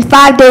 and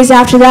 5 days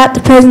after that,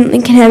 the President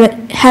Lincoln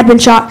had been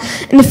shot.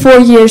 In the 4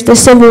 years the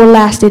Civil War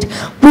lasted,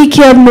 we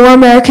killed more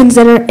Americans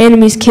than our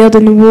enemies killed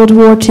in World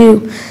War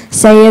II.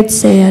 Sad,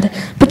 sad.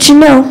 But you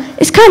know,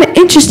 it's kind of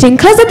interesting,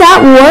 because of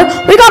that war,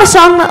 we got a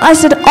song that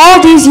lasted all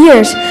these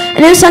years,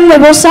 and it was sung by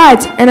both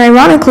sides, and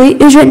ironically,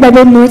 it was written by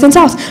both North and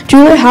South.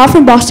 Julia Howe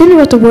from Boston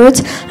wrote the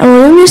words,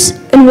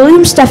 and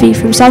William Stuffy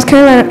from South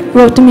Carolina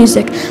wrote the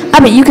music. I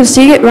bet you can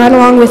sing it right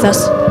along with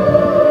us.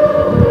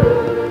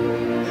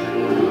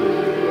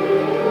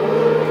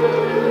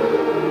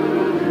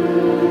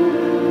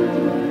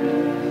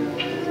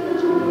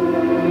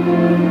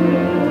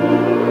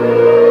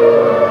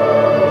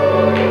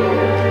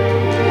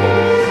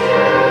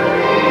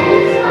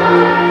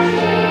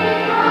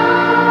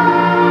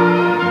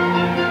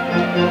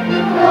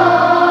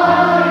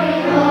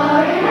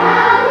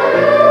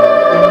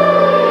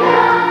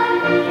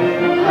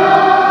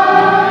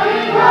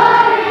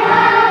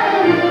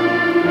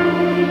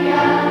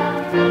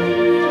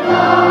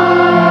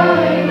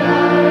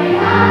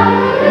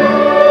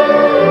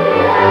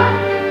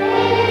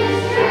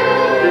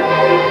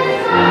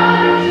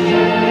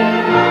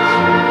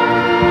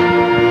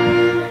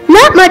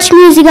 Much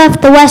music of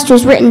the West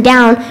was written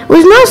down. It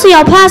was mostly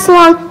all pass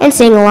along and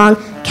sing along.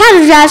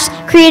 Cattle drives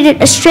created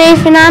a stray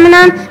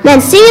phenomenon, men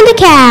singing to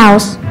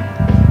cows. Well,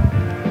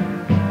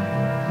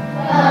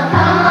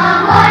 come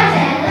along, boys,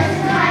 and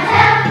listen to my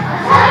tale. I'll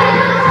tell you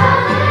the tale of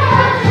the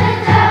ocean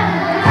tale.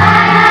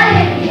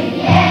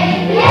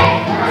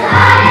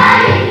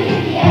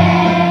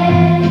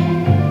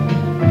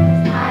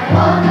 I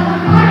woke up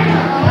one morning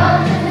on the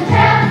ocean trail.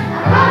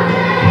 I rode to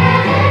the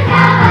hills in a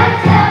cowboy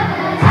tail.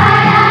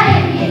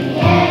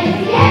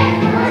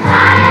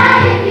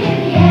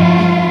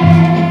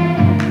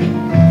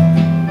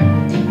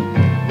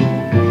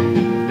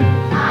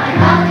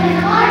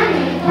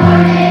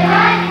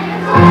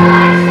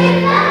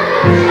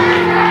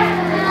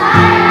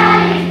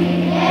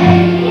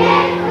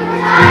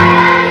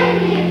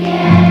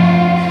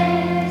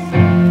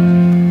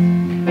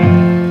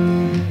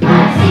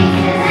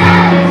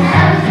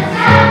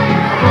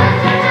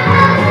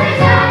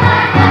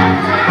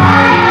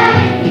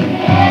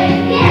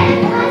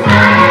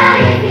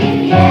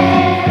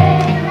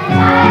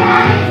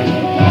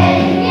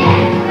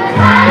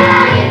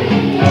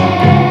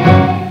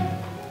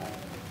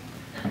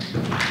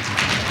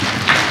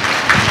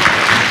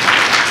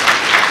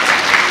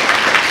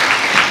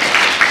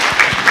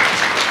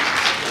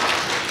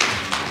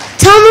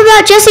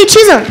 About Jesse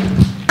Chisholm.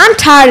 I'm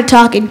tired of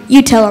talking.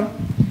 You tell him.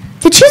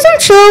 The Chisholm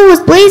Trail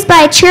was blazed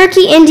by a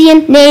Cherokee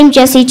Indian named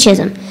Jesse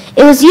Chisholm.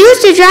 It was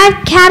used to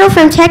drive cattle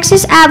from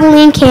Texas,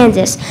 Abilene,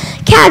 Kansas.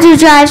 Cattle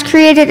drives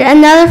created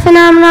another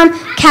phenomenon,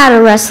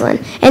 cattle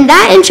rustling, and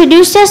that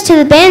introduced us to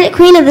the bandit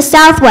queen of the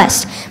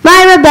Southwest,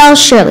 Myra Bell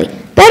Shirley,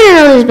 better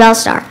known as Belle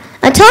Star.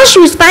 Until she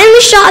was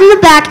finally shot in the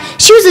back,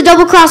 she was a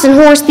double-crossing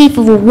horse thief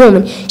of a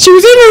woman. She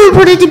was even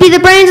reported to be the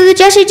brains of the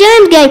Jesse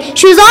James gang.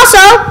 She was also...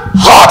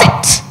 Hold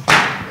it!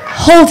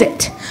 Hold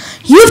it.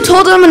 You've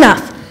told them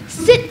enough.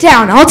 Sit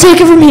down. I'll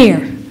take it from here.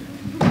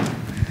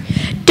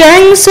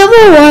 During the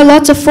Civil War,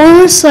 lots of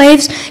former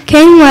slaves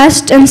came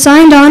west and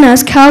signed on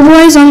as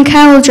cowboys on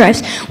cattle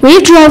drives.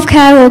 We drove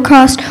cattle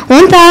across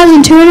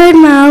 1,200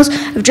 miles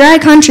of dry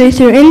country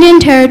through Indian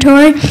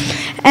territory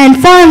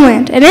and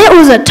farmland, and it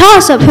was a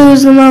toss-up who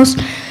was the most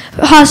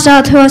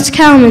hostile to us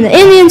cowmen, the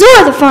Indians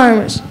or the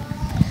farmers.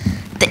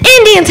 The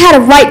Indians had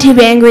a right to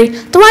be angry.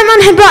 The white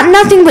man had brought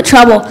nothing but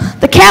trouble.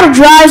 The cattle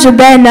drives were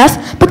bad enough,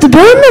 but the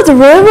building of the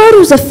railroad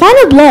was a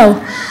final blow.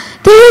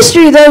 The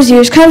history of those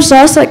years comes to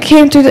us like it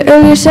came through the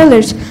earlier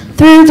settlers,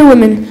 through the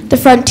women. The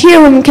frontier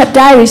women kept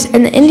diaries,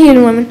 and the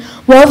Indian women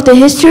wove the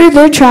history of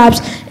their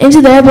tribes into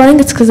their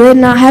blankets because they did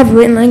not have a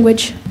written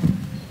language.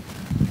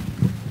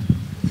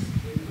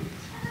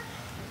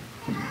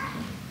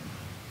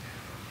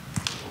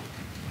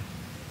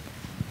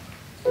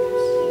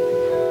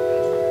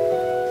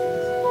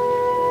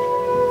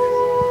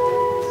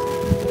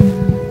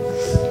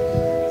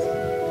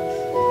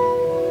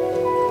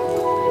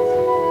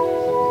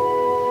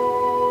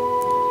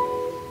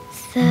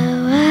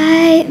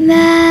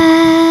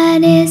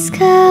 Man is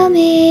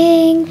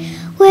coming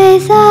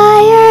with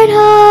iron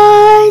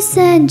horse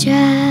and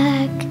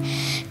jack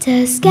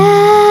to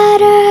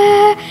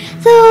scatter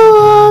the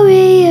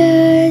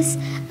warriors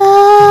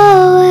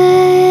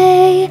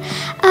away.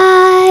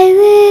 I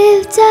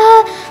lift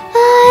up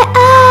my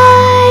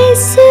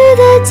eyes to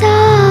the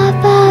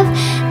top of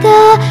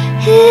the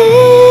hill.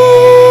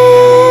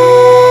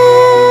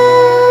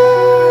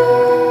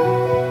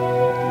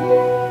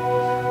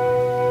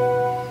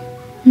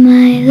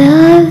 My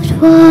loved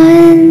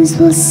ones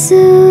will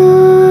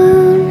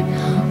soon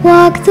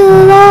walk the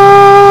long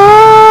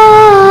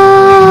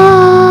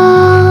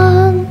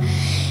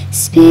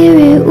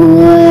spirit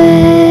way.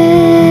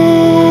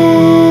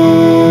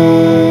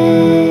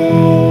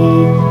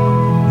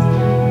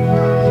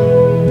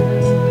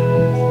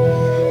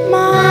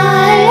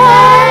 My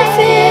life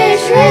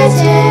is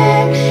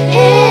written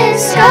in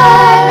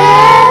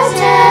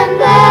scarlet and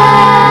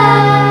black.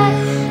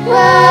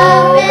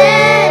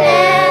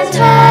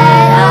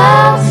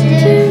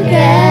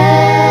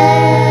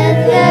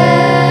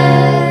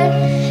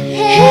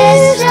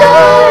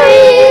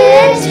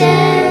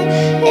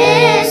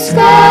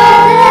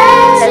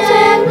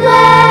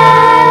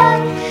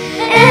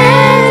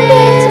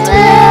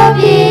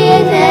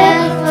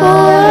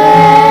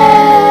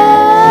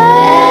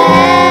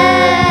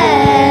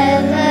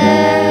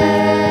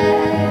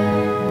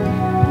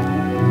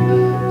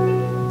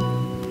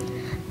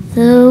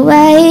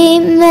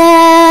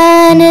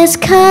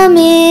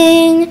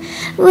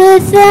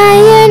 with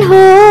iron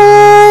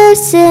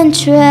horse and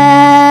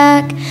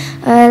track,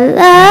 our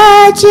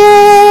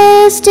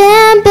largest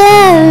and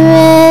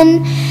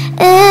barren,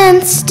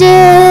 and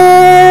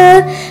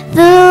still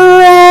the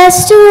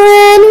west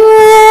wind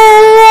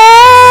will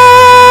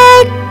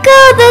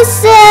echo the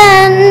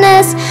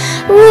sadness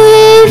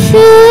we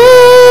feel.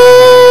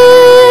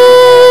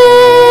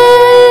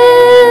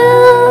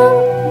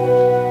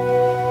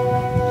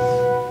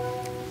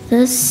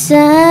 The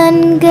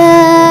sun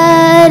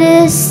god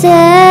is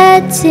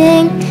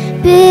setting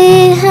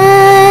behind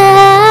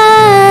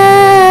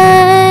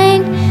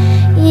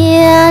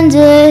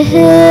yonder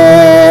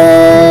hill.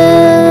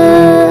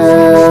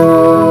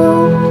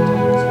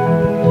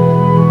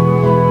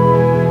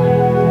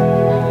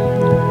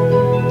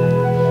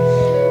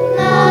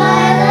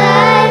 My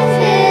life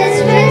is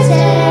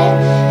written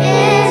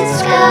in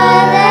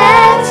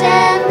scarlet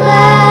and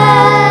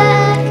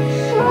black,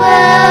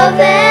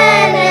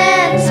 woven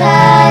and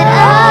tied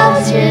all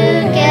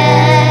together.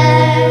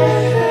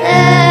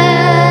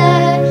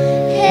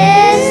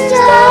 His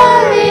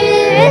story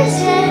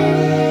written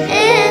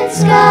in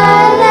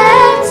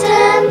scarlet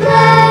and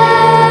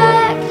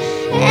black,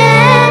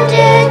 and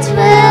it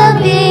will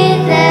be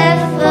there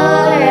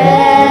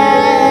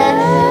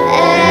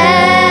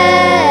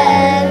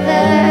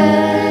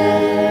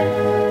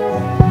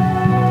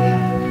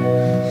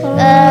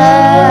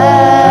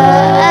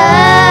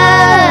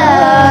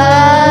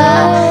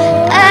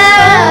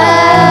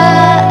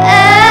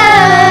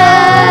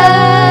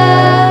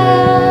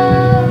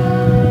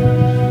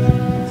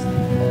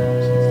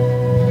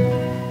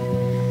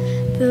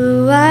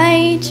The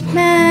white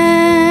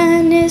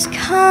man is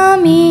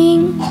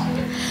coming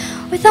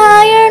with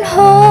iron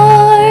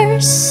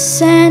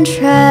horse and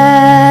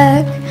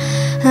track.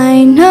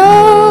 I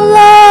no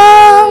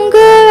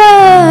longer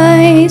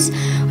rise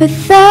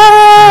with the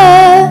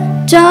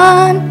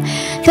dawn.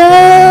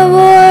 The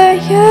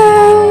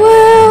warrior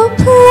will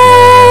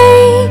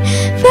play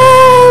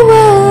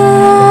farewell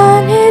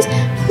on his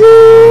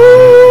flute.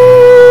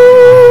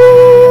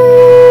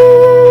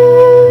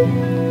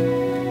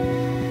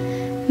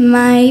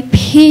 My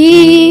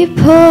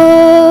people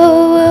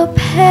will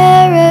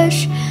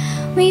perish,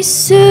 we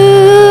soon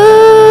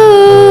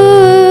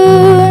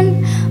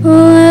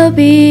will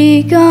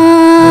be gone.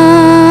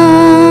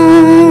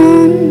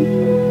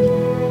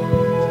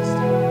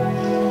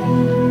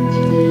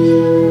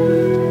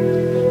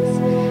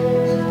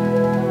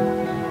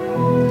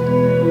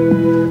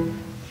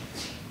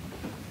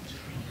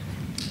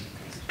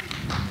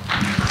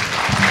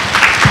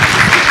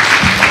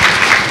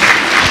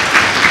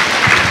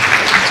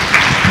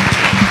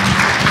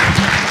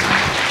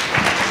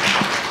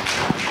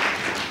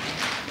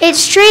 It's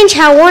strange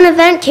how one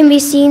event can be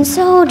seen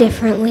so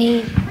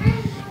differently.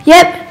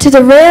 Yep, to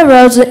the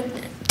railroads,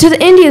 to the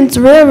Indians,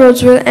 the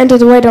railroads were the end of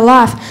the way to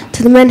life.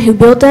 To the men who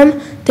built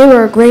them, they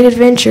were a great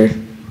adventure.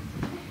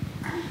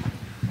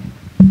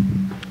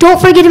 Don't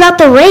forget about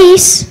the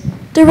race.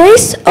 The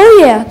race? Oh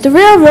yeah, the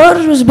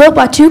railroad was built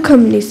by two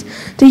companies.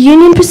 The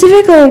Union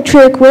Pacific laying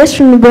track west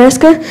from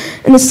Nebraska,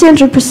 and the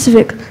Central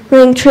Pacific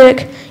laying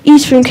track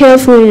east from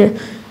California.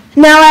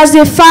 Now, as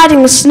the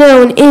fighting, the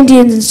snow, and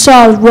Indians and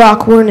solid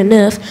rock weren't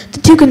enough, the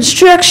two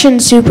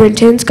construction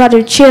superintendents got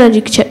to challenge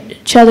each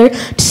other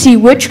to see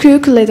which crew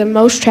could lay the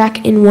most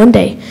track in one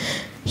day.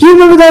 You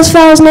remember those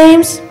fellows'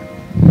 names?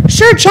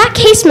 Sure, Jack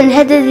Caseman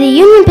headed the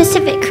Union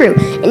Pacific crew,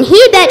 and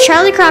he bet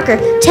Charlie Crocker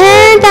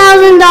 $10,000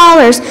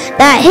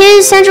 that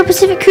his Central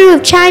Pacific crew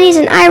of Chinese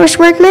and Irish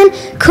workmen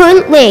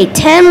couldn't lay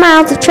 10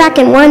 miles of track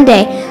in one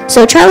day.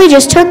 So Charlie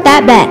just took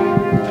that bet.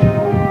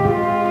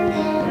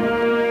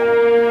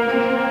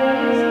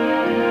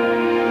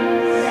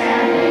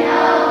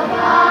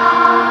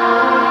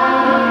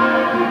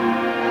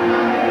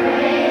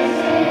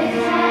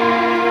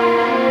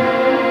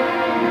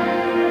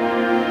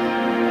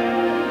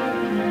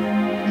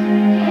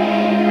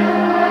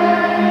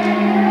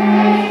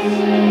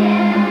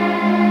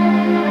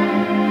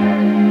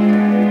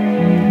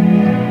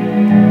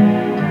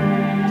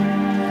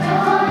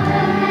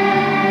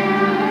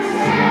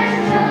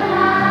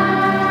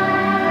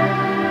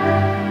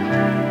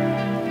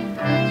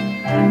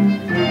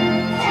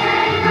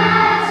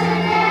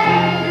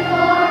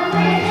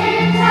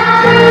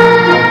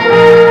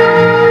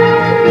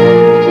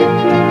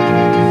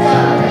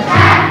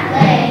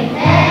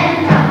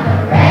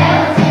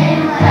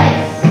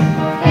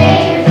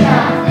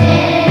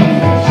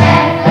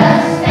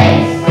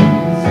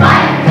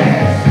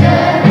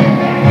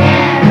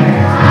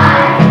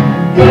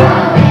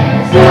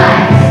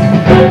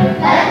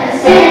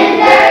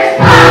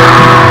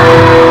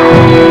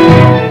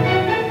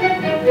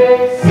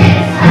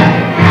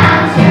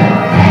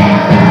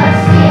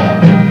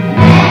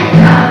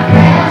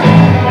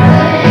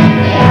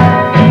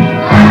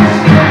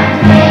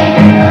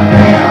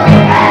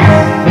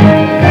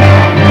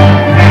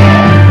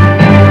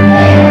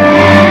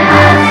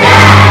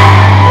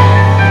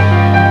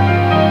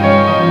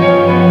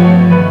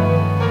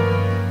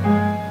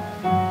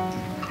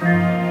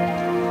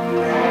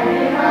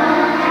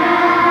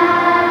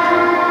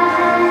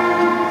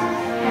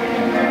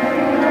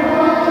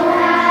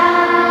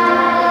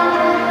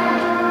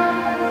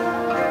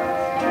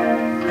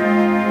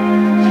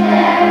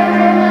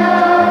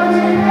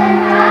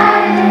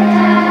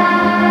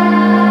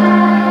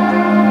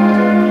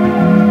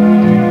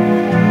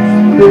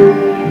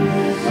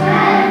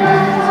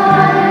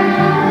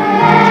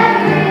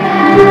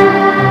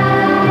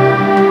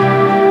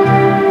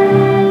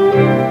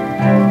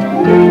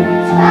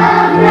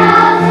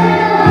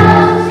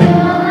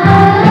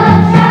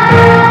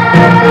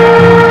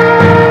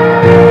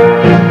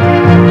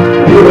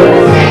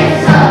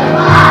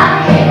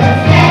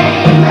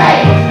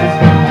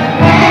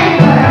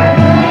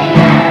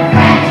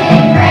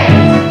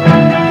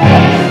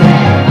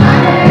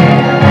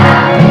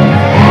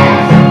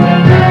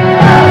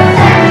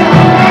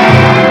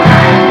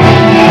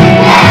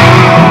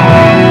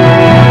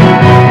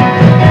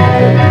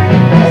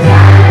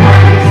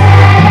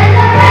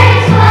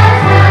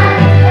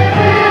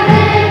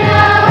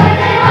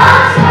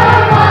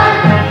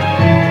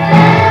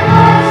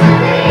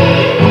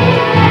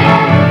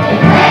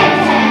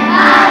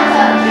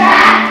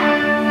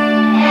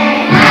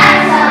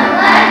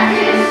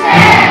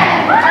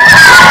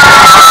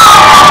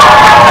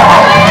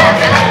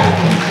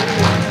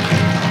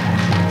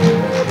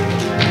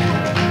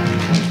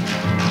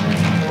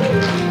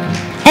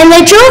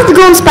 of the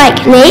Golden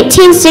Spike in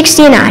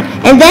 1869,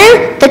 and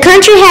then the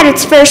country had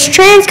its first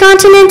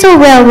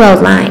transcontinental railroad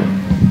line.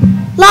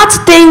 Lots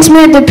of things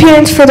made their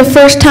appearance for the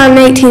first time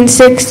in the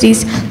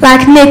 1860s,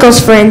 like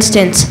nickels, for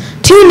instance.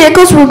 2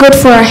 nickels were good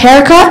for a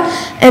haircut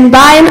and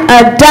buying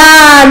a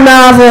dime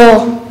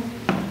novel.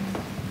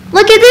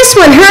 Look at this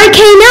one,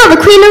 Hurricane L,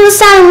 the queen of the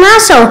Silent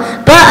Lasso.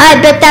 But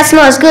I bet that's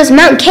not as good as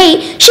Mountain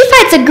Kate. She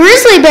fights a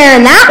grizzly bear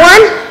in that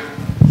one.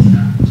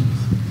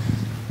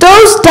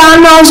 Those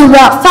dime novels were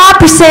about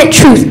 5%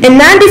 truth and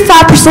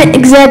 95%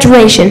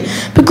 exaggeration,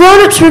 but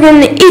grown-ups were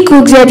getting an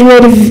equal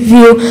exaggerated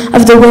view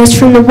of the West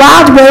from the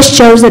Wild West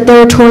shows that they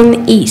were touring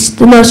the East.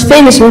 The most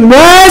famous one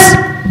was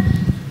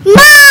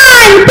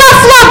Mine!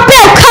 Buffalo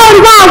Bill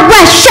Cody Wild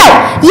West Show!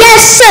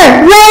 Yes,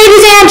 sir!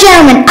 Ladies and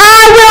gentlemen,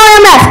 I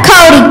will MF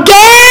Cody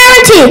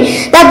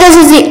guarantee that this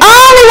is the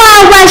only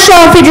Wild West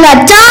show that features a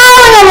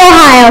darling of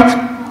Ohio,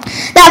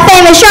 that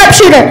famous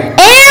sharpshooter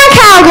and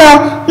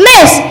cowgirl,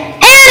 Miss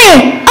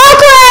Annie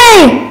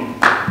Oakley!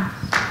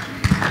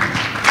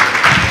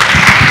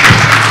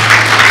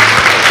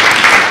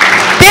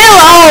 Bill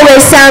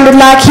always sounded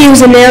like he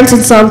was announcing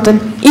something,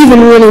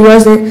 even when he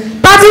wasn't.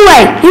 By the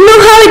way, you know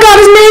how he got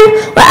his name?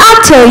 Well,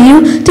 I'll tell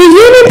you. The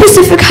Union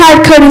Pacific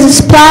hired Cody to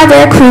supply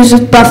their crews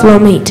with buffalo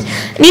meat.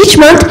 And each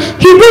month,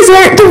 he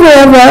presented the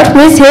railroad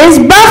with his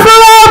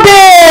Buffalo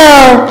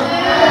Bill.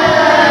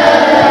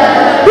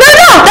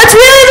 No, that's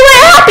really the way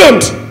it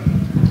happened.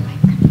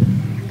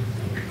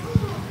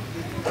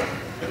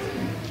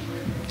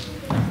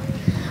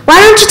 Why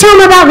don't you tell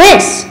them about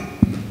this?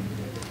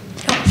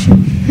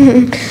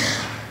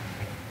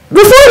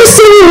 Before the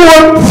Civil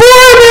War,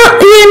 4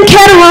 million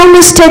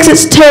Catalones takes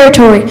its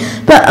territory,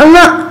 but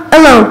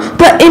alone.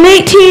 But in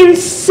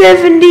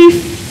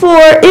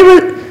 1874, it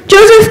was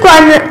Joseph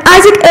Gladden and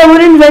Isaac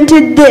Elwood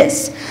invented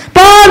this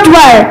barbed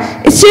wire.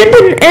 It soon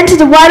put an end to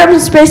the wide open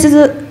spaces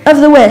of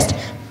the West.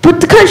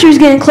 But the country was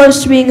getting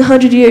close to being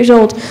 100 years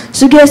old,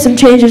 so guess some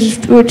changes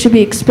were to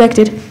be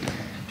expected.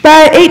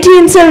 By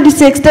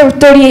 1876, there were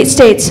 38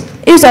 states.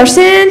 It was our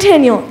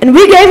centennial, and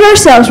we gave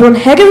ourselves one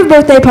heck of a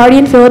birthday party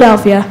in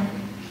Philadelphia.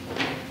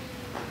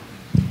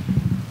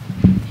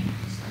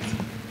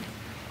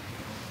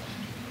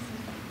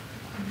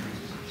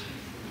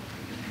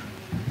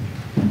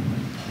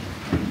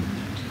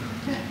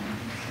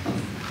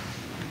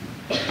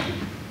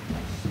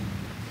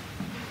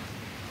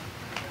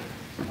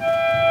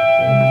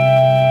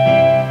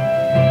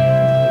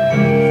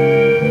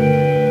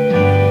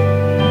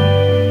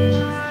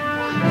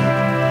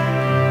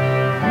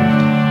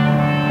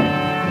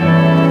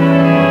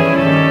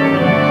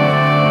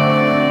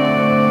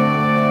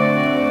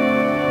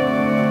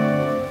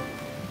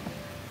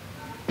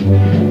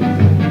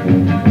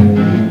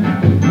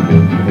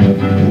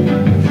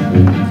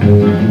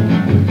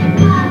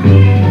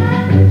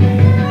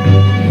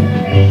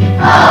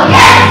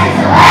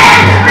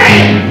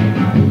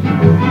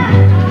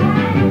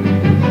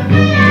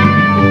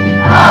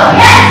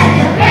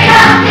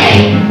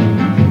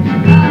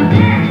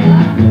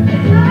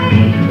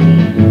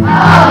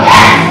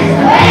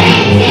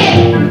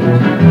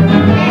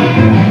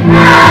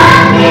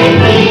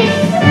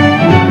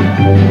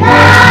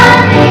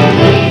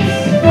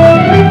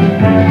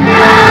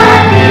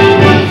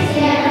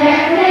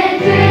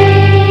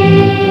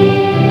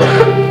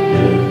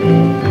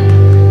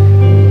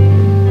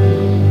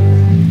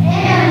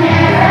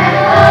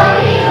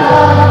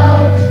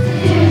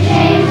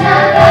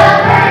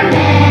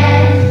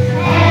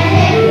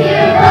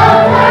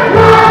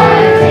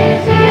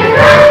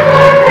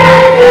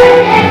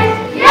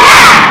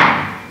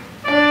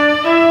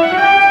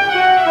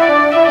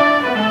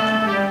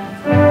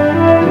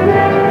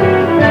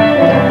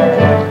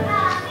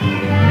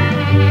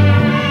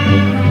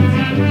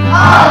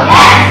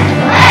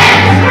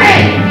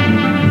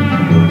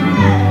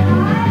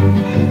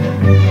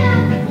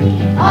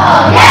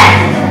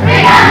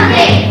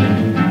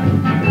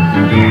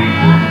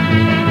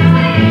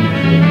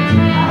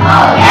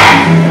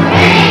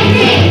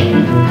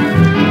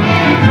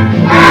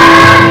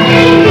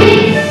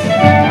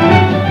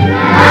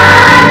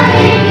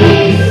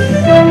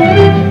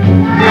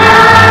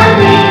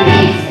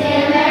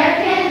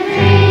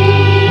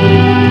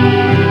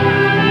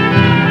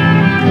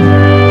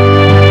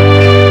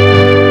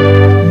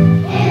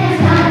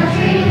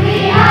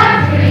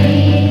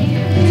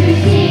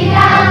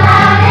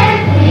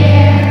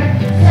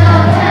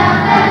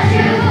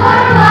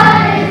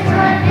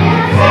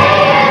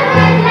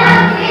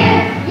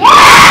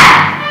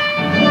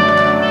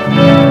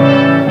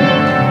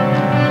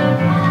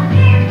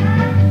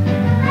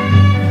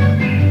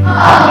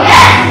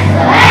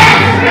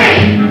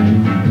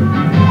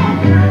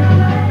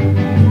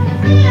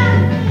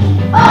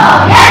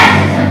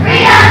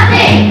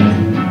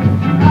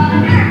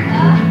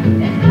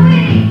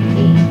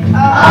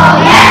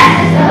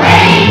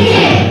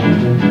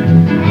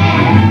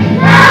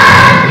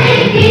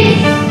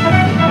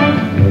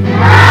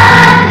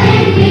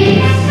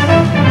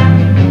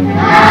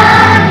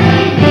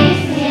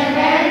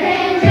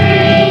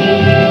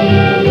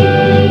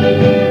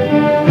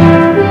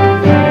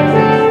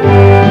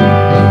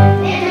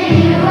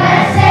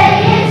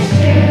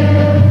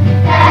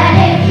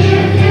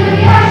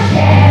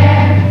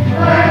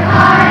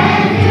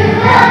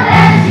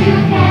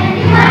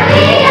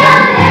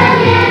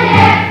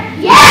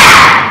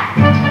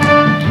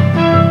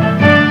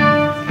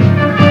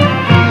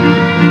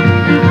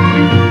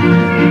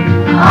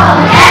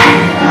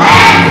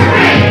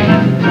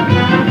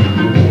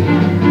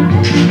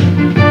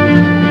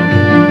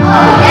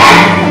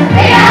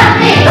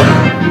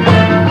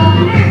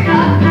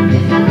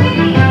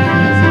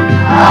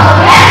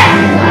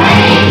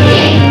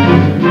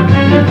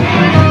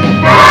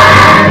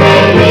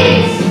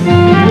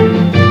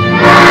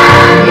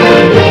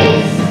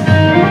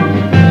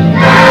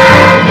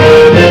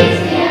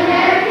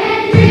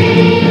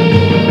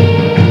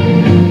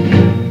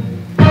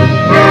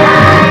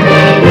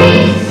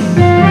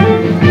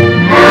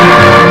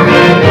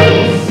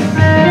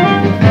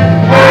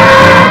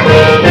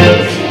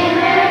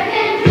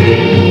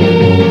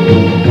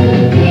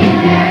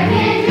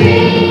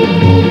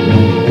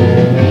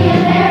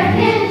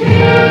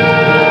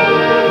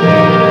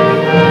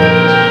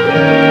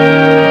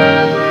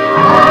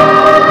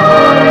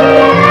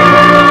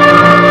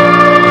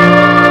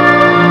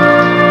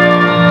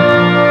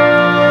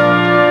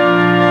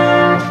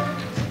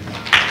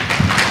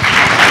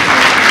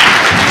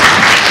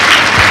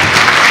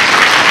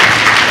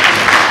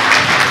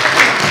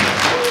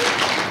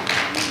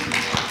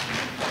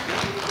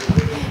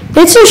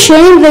 It's a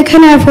shame they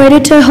couldn't have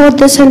waited to hold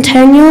the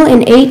centennial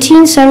in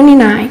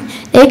 1879.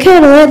 They could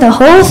have lit the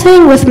whole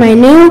thing with my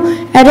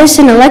new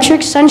Edison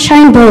electric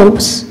sunshine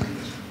bulbs.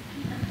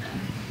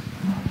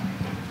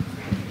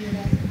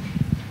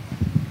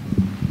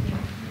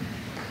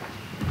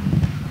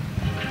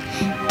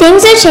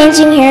 Things are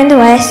changing here in the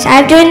West.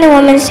 I've joined the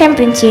Women's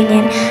Temperance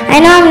Union. I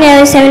know I'm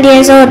nearly 70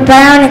 years old, but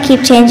I want to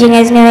keep changing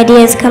as new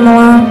ideas come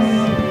along.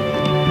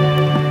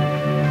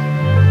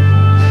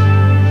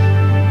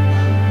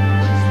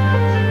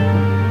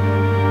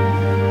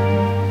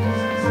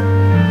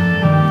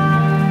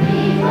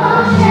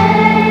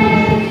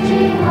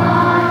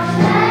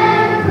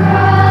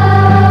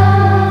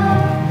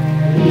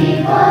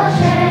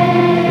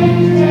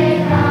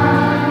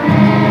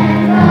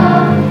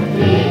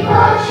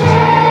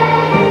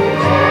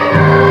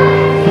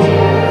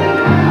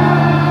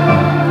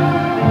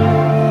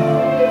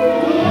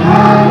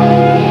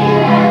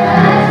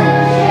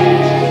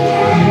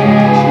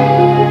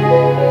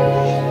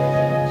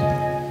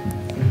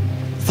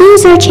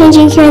 Things are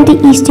changing here in the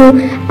East too.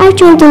 I've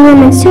joined the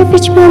women's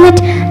suffrage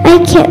movement.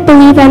 I can't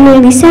believe I'm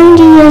nearly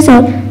 70 years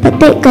old, but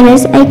thank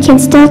goodness I can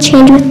still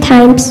change with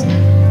times.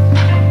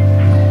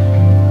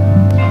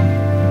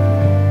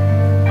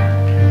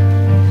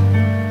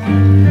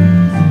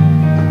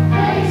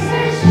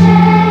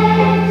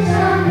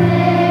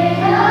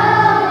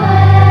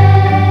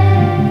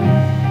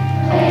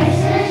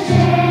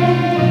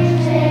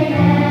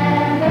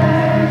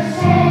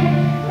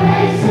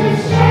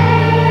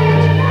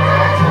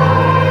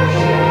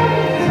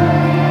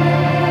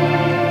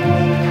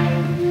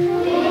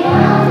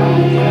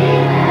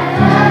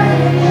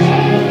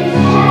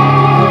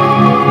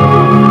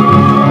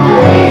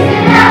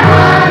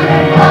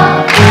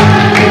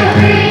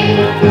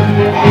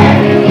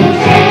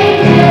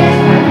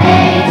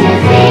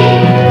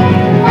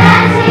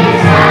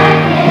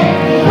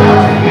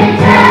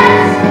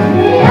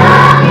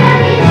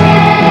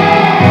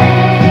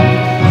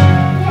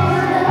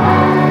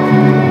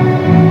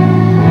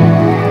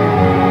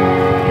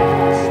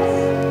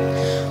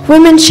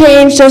 Women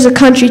changed as the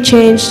country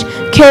changed.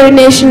 Carried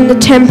nation in the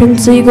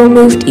temperance legal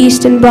moved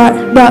east and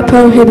brought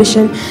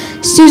prohibition.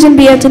 Susan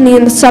B. Anthony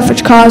and the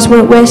suffrage cause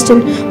went west,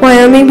 and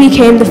Wyoming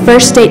became the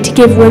first state to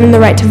give women the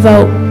right to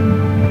vote.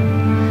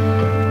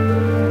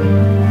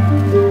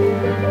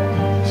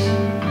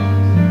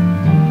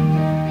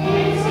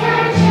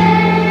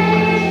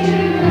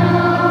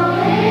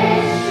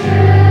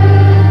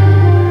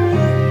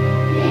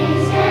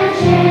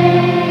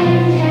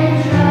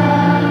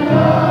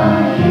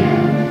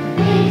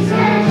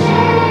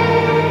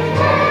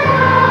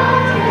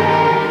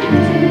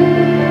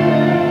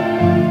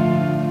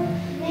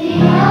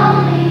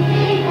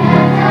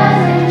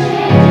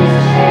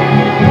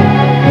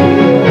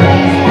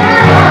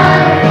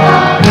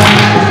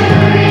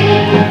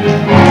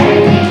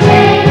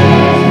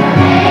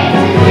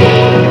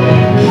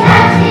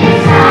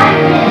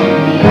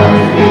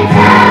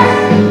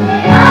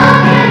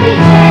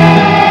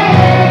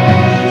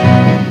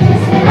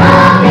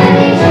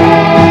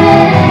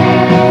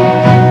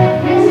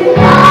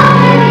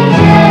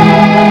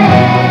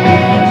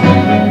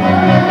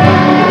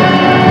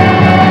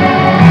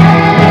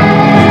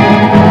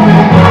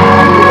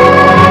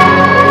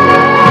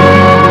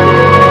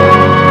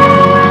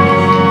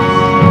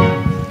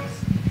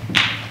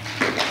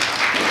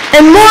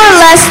 And more or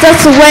less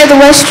that's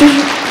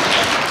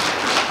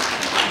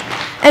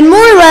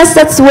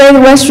the way the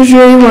West was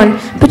really won.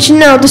 But you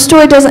know, the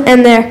story doesn't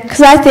end there,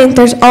 because I think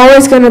there's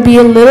always going to be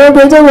a little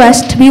bit of the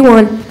West to be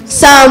won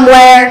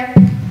somewhere.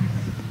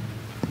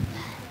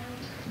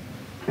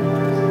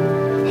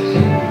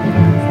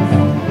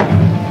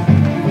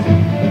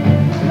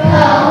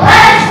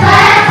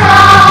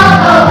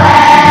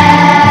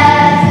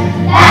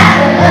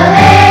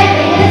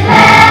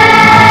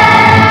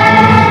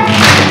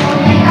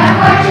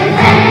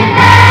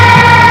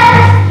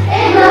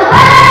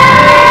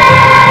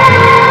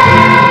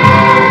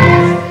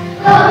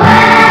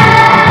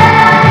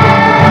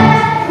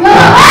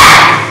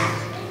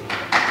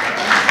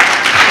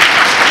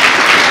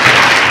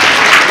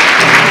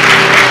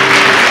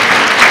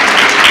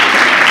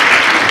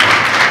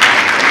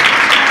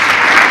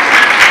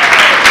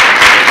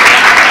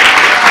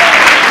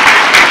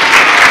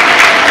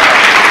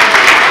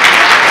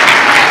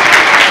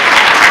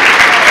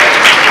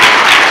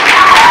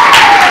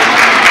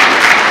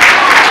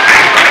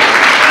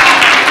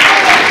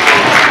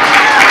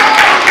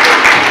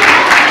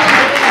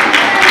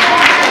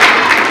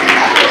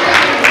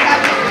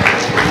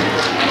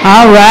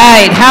 All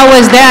right, how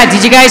was that?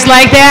 Did you guys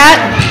like that?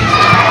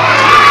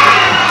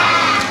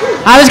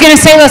 I was going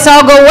to say let's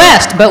all go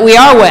west, but we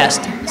are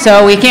west,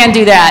 so we can't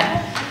do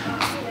that.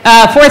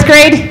 Fourth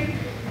grade,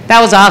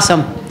 that was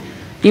awesome.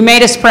 You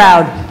made us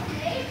proud.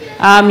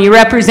 You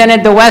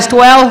represented the West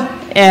well,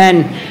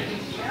 and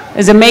it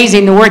was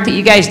amazing the work that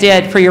you guys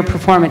did for your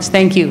performance.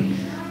 Thank you.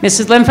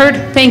 Mrs.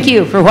 Linford, thank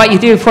you for what you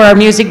do for our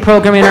music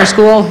program in our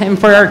school and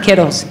for our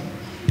kiddos.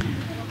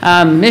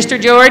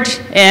 Mr. George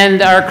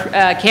and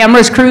our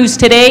cameras crews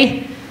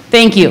today,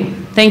 thank you.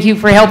 Thank you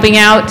for helping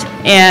out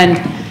and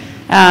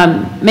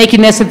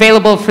making this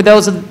available for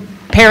those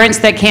parents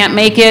that can't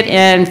make it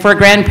and for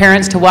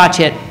grandparents to watch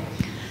it.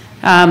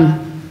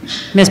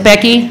 Miss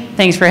Becky,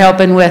 thanks for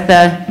helping with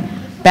the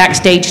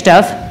backstage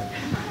stuff.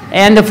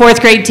 And the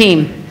 4th grade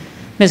team,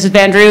 Mrs.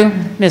 Vandrew,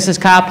 Mrs.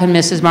 Kopp, and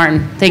Mrs.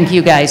 Martin. Thank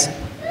you guys.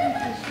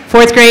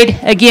 4th grade,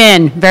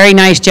 again, very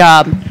nice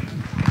job.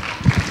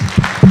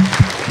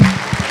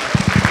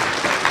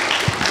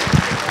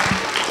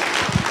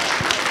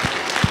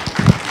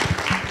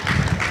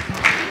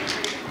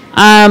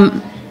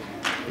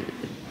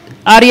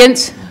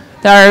 Audience,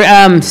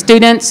 our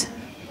students,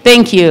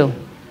 thank you.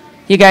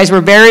 You guys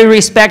were very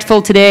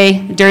respectful today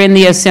during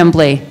the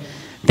assembly.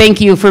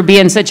 Thank you for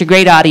being such a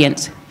great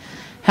audience.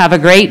 Have a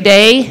great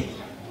day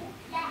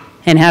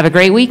and have a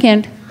great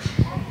weekend.